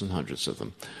hundreds and hundreds of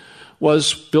them,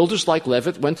 was builders like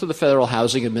Levitt went to the Federal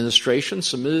Housing Administration,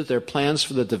 submitted their plans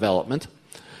for the development.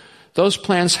 Those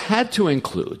plans had to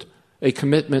include a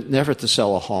commitment never to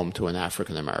sell a home to an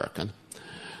African American.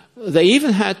 They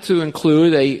even had to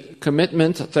include a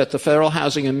commitment that the Federal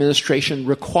Housing Administration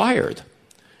required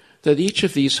that each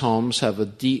of these homes have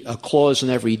a clause in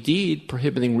every deed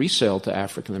prohibiting resale to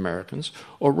African Americans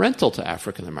or rental to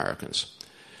African Americans.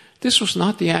 This was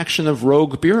not the action of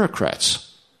rogue bureaucrats.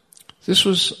 This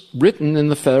was written in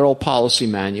the Federal Policy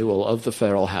Manual of the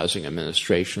Federal Housing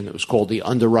Administration. It was called the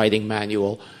Underwriting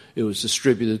Manual. It was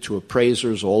distributed to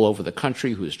appraisers all over the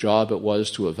country whose job it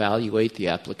was to evaluate the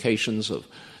applications of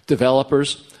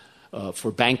developers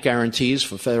for bank guarantees,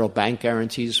 for federal bank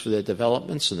guarantees for their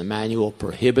developments, and the manual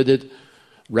prohibited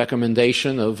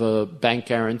recommendation of bank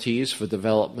guarantees for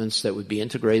developments that would be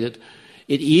integrated.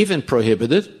 It even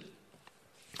prohibited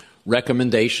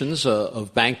recommendations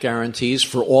of bank guarantees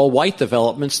for all white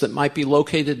developments that might be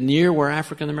located near where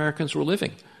African Americans were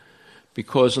living,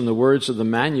 because in the words of the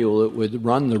manual, it would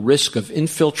run the risk of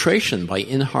infiltration by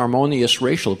inharmonious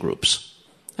racial groups.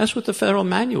 That's what the federal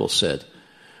manual said.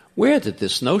 Where did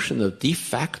this notion of de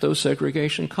facto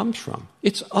segregation come from?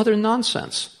 It's utter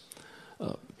nonsense.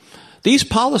 These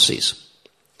policies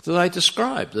that I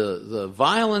described, the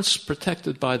violence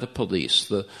protected by the police,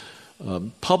 the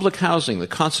public housing, the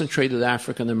concentrated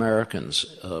African Americans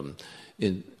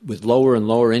with lower and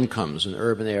lower incomes in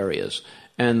urban areas,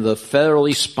 and the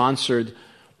federally sponsored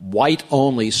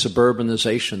white-only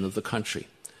suburbanization of the country,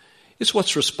 is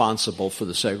what's responsible for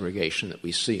the segregation that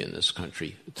we see in this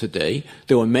country today.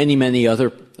 There were many, many other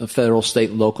federal,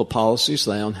 state, and local policies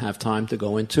that I don't have time to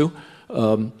go into.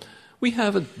 We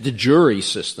have the de jure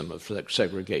system of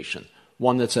segregation,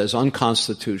 one that's as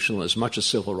unconstitutional as much a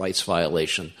civil rights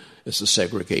violation as the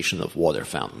segregation of water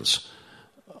fountains.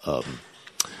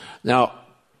 Now,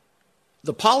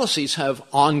 the policies have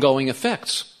ongoing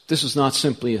effects. This is not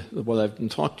simply, what I've been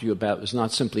talking to you about is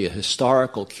not simply a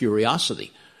historical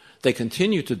curiosity. They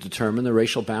continue to determine the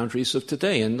racial boundaries of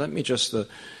today. And let me just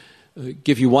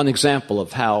give you one example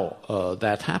of how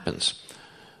that happens.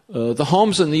 The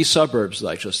homes in these suburbs that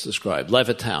I just described,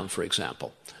 Levittown, for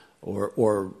example,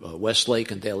 or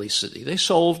Westlake and Daly City, they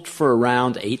sold for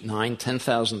around $8,000,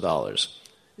 $9,000, $10,000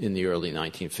 in the early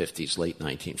 1950s, late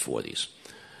 1940s.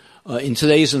 In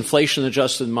today's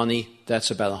inflation-adjusted money,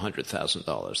 that's about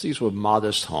 $100,000. These were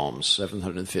modest homes,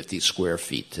 750 square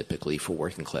feet typically for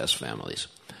working-class families.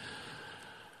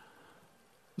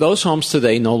 Those homes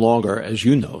today no longer, as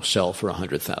you know, sell for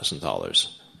 $100,000.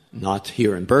 Not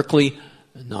here in Berkeley,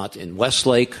 not in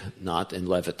Westlake, not in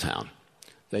Levittown.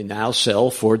 They now sell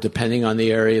for, depending on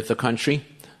the area of the country,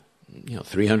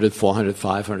 $300,000, $400,000,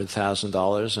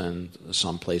 $500,000, and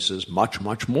some places much,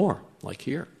 much more, like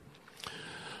here.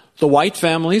 The white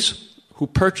families who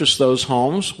purchased those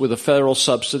homes with a federal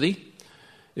subsidy,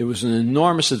 it was an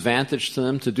enormous advantage to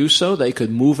them to do so. They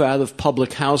could move out of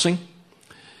public housing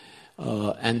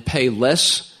and pay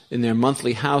less in their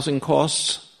monthly housing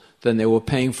costs than they were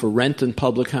paying for rent in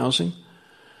public housing.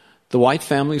 The white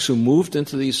families who moved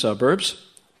into these suburbs,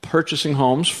 purchasing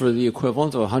homes for the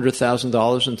equivalent of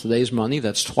 $100,000 in today's money,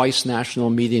 that's twice national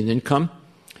median income.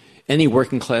 Any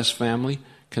working-class family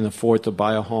can afford to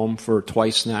buy a home for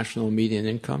twice national median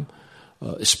income,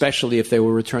 especially if they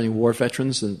were returning war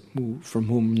veterans from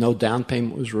whom no down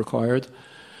payment was required.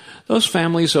 Those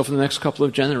families over the next couple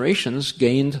of generations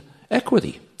gained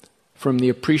equity from the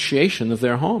appreciation of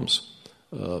their homes.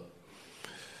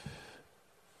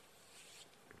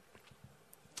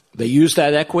 They used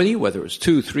that equity, whether it was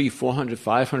 $200,000, $300,000,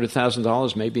 $400,000,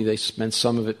 $500,000, maybe they spent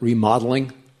some of it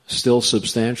remodeling, still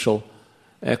substantial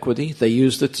equity. They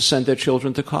used it to send their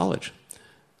children to college.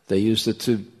 They used it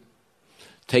to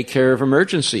take care of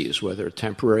emergencies, whether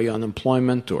temporary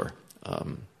unemployment or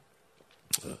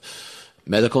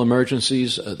medical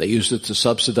emergencies. They used it to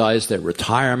subsidize their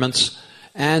retirements,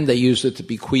 and they used it to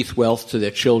bequeath wealth to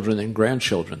their children and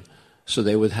grandchildren so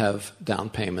they would have down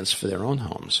payments for their own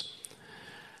homes.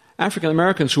 African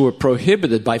Americans who were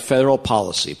prohibited by federal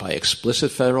policy, by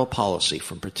explicit federal policy,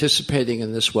 from participating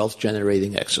in this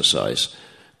wealth-generating exercise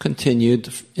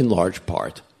continued, in large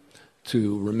part,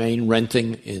 to remain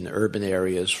renting in urban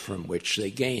areas from which they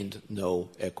gained no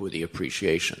equity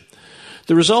appreciation.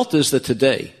 The result is that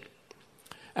today,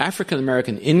 African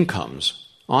American incomes,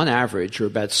 on average, are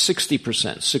about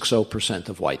 60%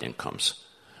 of white incomes.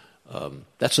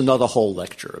 That's another whole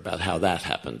lecture about how that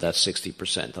happened, that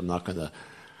 60%. I'm not going to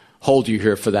hold you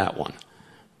here for that one.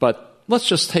 But let's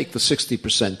just take the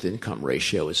 60% income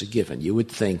ratio as a given. You would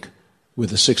think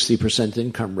with a 60%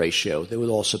 income ratio, there would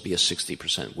also be a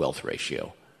 60% wealth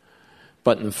ratio.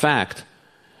 But in fact,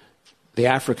 the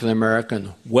African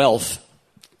American wealth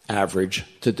average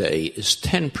today is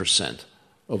 10%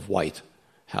 of white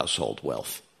household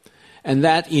wealth. And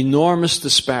that enormous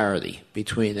disparity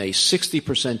between a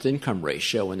 60% income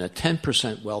ratio and a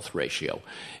 10% wealth ratio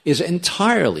is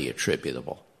entirely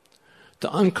attributable to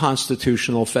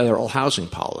unconstitutional federal housing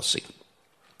policy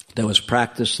that was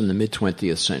practiced in the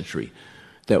mid-20th century,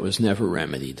 that was never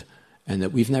remedied, and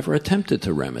that we've never attempted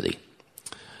to remedy.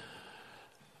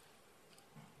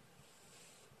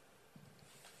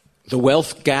 The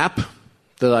wealth gap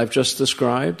that I've just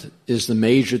described is the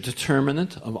major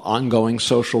determinant of ongoing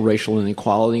social racial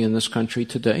inequality in this country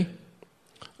today.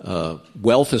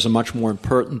 Wealth is a much more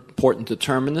important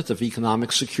determinant of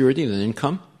economic security than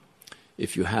income.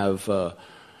 If you have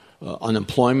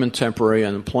unemployment, temporary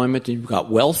unemployment, and you've got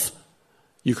wealth,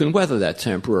 you can weather that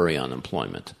temporary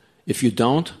unemployment. If you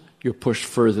don't, you're pushed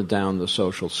further down the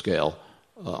social scale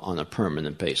on a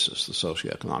permanent basis, the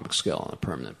socioeconomic scale on a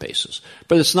permanent basis.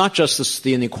 But it's not just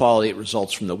the inequality that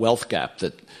results from the wealth gap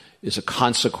that is a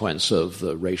consequence of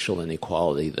the racial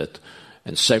inequality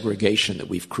and segregation that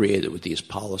we've created with these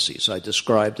policies. I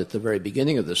described at the very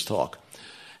beginning of this talk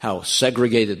how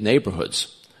segregated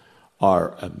neighborhoods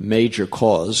are a major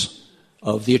cause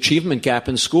of the achievement gap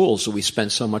in schools that we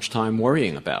spend so much time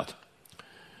worrying about.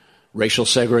 Racial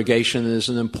segregation is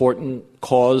an important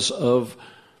cause of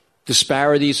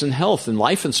disparities in health and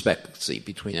life expectancy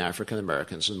between African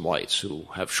Americans and whites, who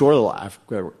have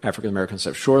African Americans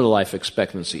have shorter life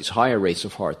expectancies, higher rates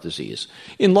of heart disease,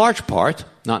 in large part,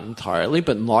 not entirely,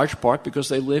 but in large part because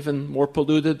they live in more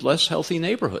polluted, less healthy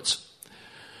neighborhoods.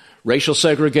 Racial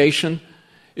segregation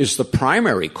is the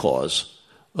primary cause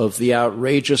of the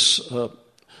outrageous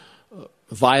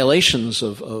violations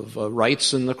of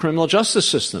rights in the criminal justice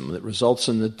system that results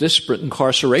in the disparate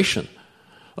incarceration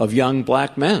of young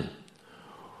black men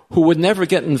who would never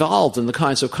get involved in the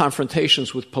kinds of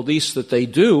confrontations with police that they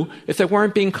do if they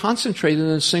weren't being concentrated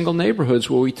in single neighborhoods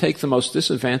where we take the most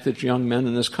disadvantaged young men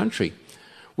in this country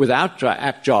without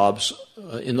jobs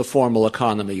in the formal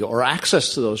economy or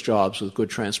access to those jobs with good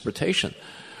transportation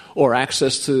or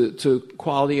access to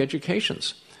quality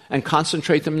educations, and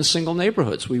concentrate them in single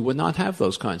neighborhoods. We would not have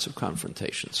those kinds of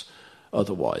confrontations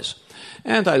otherwise.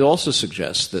 And I'd also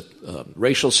suggest that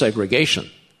racial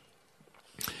segregation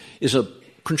is a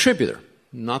contributor,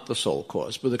 not the sole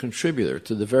cause, but a contributor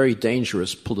to the very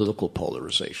dangerous political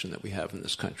polarization that we have in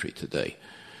this country today,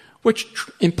 which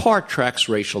in part tracks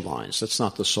racial lines. That's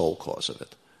not the sole cause of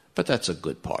it, but that's a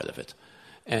good part of it.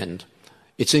 And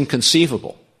it's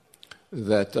inconceivable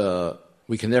that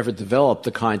we can never develop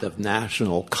the kind of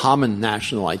common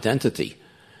national identity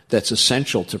that's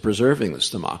essential to preserving this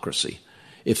democracy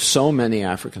if so many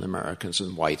African Americans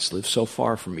and whites live so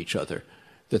far from each other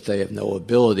that they have no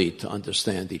ability to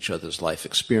understand each other's life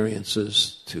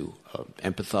experiences, to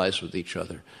empathize with each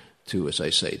other, to, as I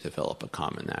say, develop a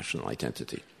common national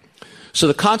identity. So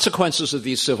the consequences of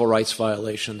these civil rights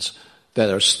violations that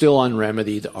are still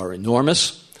unremedied are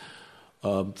enormous.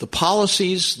 The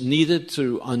policies needed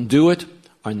to undo it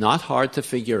are not hard to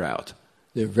figure out.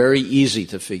 They're very easy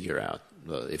to figure out.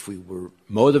 If we were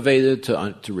motivated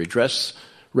to redress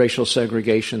racial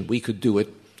segregation, we could do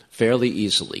it fairly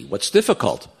easily. What's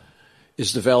difficult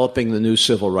is developing the new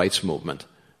civil rights movement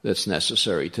that's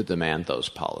necessary to demand those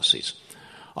policies.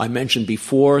 I mentioned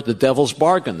before the devil's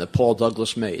bargain that Paul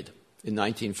Douglas made in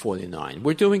 1949.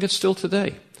 We're doing it still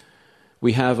today.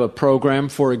 We have a program,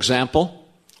 for example,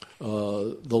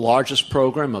 the largest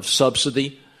program of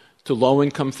subsidy to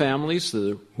low-income families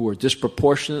who are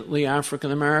disproportionately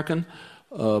African American,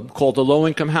 called the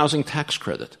Low-Income Housing Tax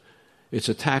Credit. It's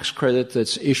a tax credit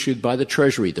that's issued by the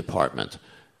Treasury Department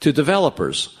to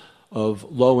developers of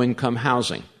low-income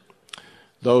housing.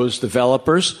 Those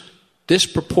developers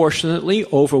disproportionately,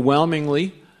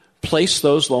 overwhelmingly, place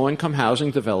those low-income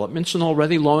housing developments in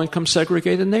already low-income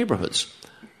segregated neighborhoods.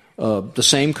 The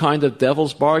same kind of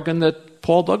devil's bargain that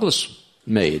Paul Douglas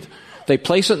made. They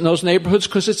place it in those neighborhoods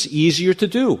because it's easier to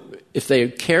do. If they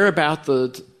care about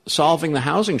the solving the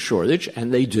housing shortage,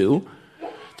 and they do,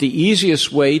 the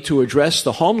easiest way to address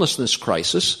the homelessness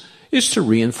crisis is to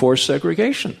reinforce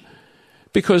segregation,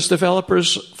 because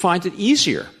developers find it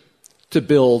easier to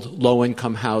build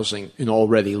low-income housing in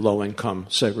already low-income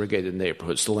segregated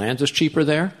neighborhoods. The land is cheaper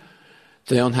there.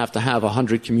 They don't have to have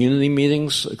 100 community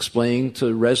meetings explaining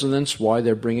to residents why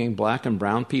they're bringing black and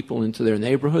brown people into their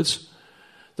neighborhoods.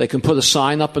 They can put a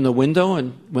sign up in the window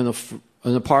and when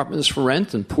an apartment is for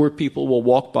rent, and poor people will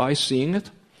walk by seeing it.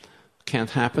 Can't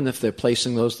happen if they're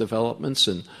placing those developments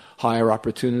in higher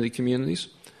opportunity communities.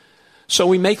 So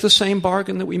we make the same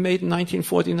bargain that we made in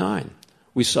 1949.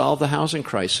 We solve the housing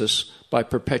crisis by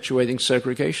perpetuating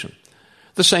segregation.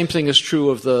 The same thing is true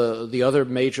of the other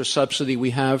major subsidy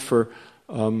we have for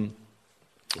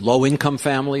low-income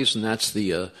families, and that's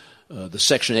the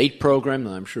Section 8 program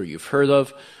that I'm sure you've heard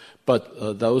of.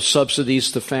 But those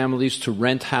subsidies to families to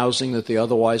rent housing that they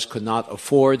otherwise could not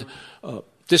afford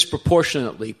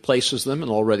disproportionately places them in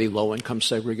already low-income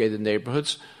segregated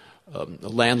neighborhoods.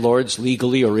 Landlords,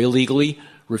 legally or illegally,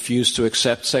 refuse to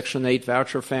accept Section 8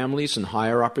 voucher families in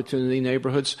higher opportunity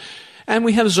neighborhoods. And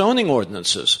we have zoning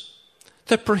ordinances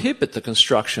that prohibit the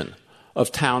construction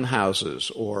of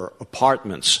townhouses or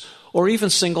apartments or even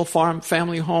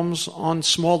single-family homes on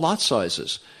small lot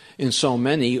sizes in so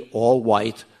many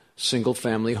all-white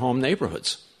single-family home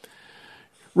neighborhoods.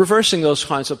 Reversing those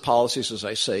kinds of policies, as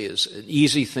I say, is an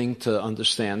easy thing to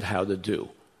understand how to do.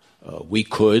 We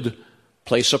could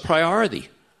place a priority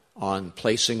on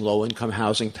placing low-income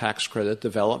housing tax credit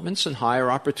developments in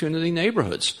higher opportunity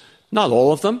neighborhoods. Not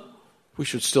all of them. We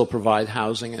should still provide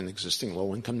housing in existing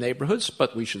low-income neighborhoods,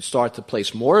 but we should start to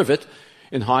place more of it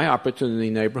in high-opportunity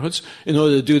neighborhoods. In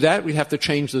order to do that, we'd have to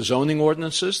change the zoning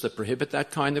ordinances that prohibit that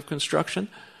kind of construction.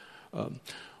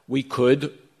 We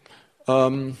could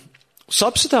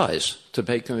subsidize, to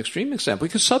take an extreme example, we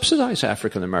could subsidize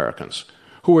African Americans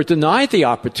who were denied the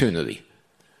opportunity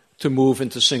to move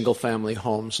into single-family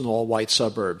homes in all-white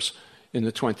suburbs in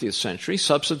the 20th century,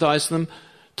 subsidize them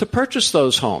to purchase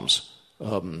those homes,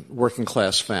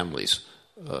 working-class families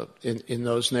in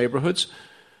those neighborhoods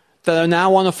that are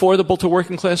now unaffordable to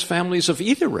working-class families of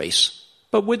either race,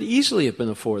 but would easily have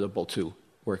been affordable to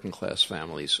working-class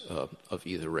families of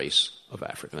either race of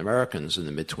African Americans in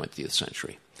the mid-20th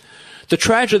century. The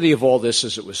tragedy of all this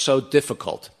is it was so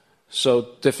difficult to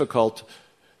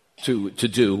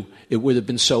do, it would have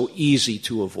been so easy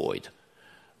to avoid.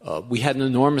 We had an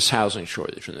enormous housing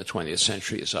shortage in the 20th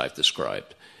century, as I've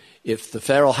described. If the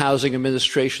Federal Housing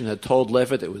Administration had told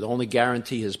Levitt it would only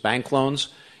guarantee his bank loans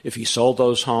if he sold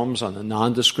those homes on a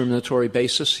non-discriminatory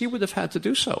basis, he would have had to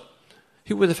do so.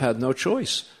 He would have had no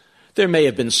choice. There may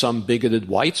have been some bigoted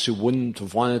whites who wouldn't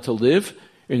have wanted to live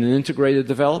in an integrated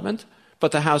development,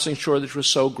 but the housing shortage was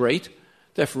so great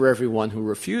that for everyone who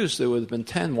refused, there would have been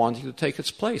 10 wanting to take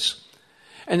its place.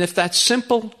 And if that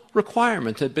simple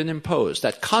requirement had been imposed,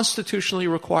 that constitutionally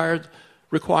required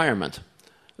requirement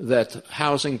that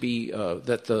housing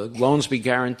that the loans be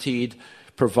guaranteed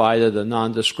provided a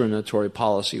non-discriminatory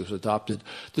policy was adopted,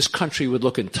 this country would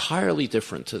look entirely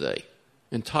different today,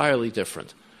 entirely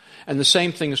different. And the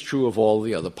same thing is true of all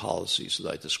the other policies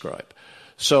that I described.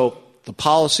 So the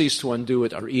policies to undo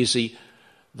it are easy.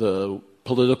 The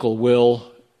political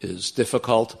will is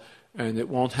difficult, and it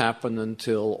won't happen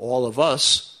until all of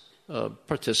us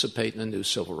participate in a new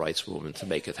civil rights movement to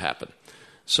make it happen.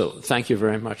 So thank you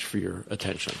very much for your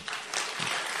attention.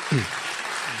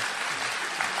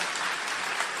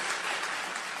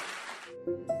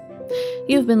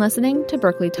 You've been listening to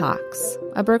Berkeley Talks,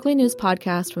 a Berkeley News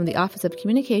podcast from the Office of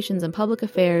Communications and Public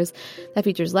Affairs that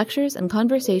features lectures and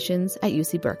conversations at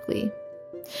UC Berkeley.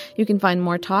 You can find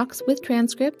more talks with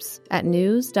transcripts at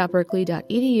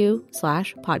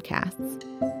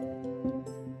news.berkeley.edu/podcasts.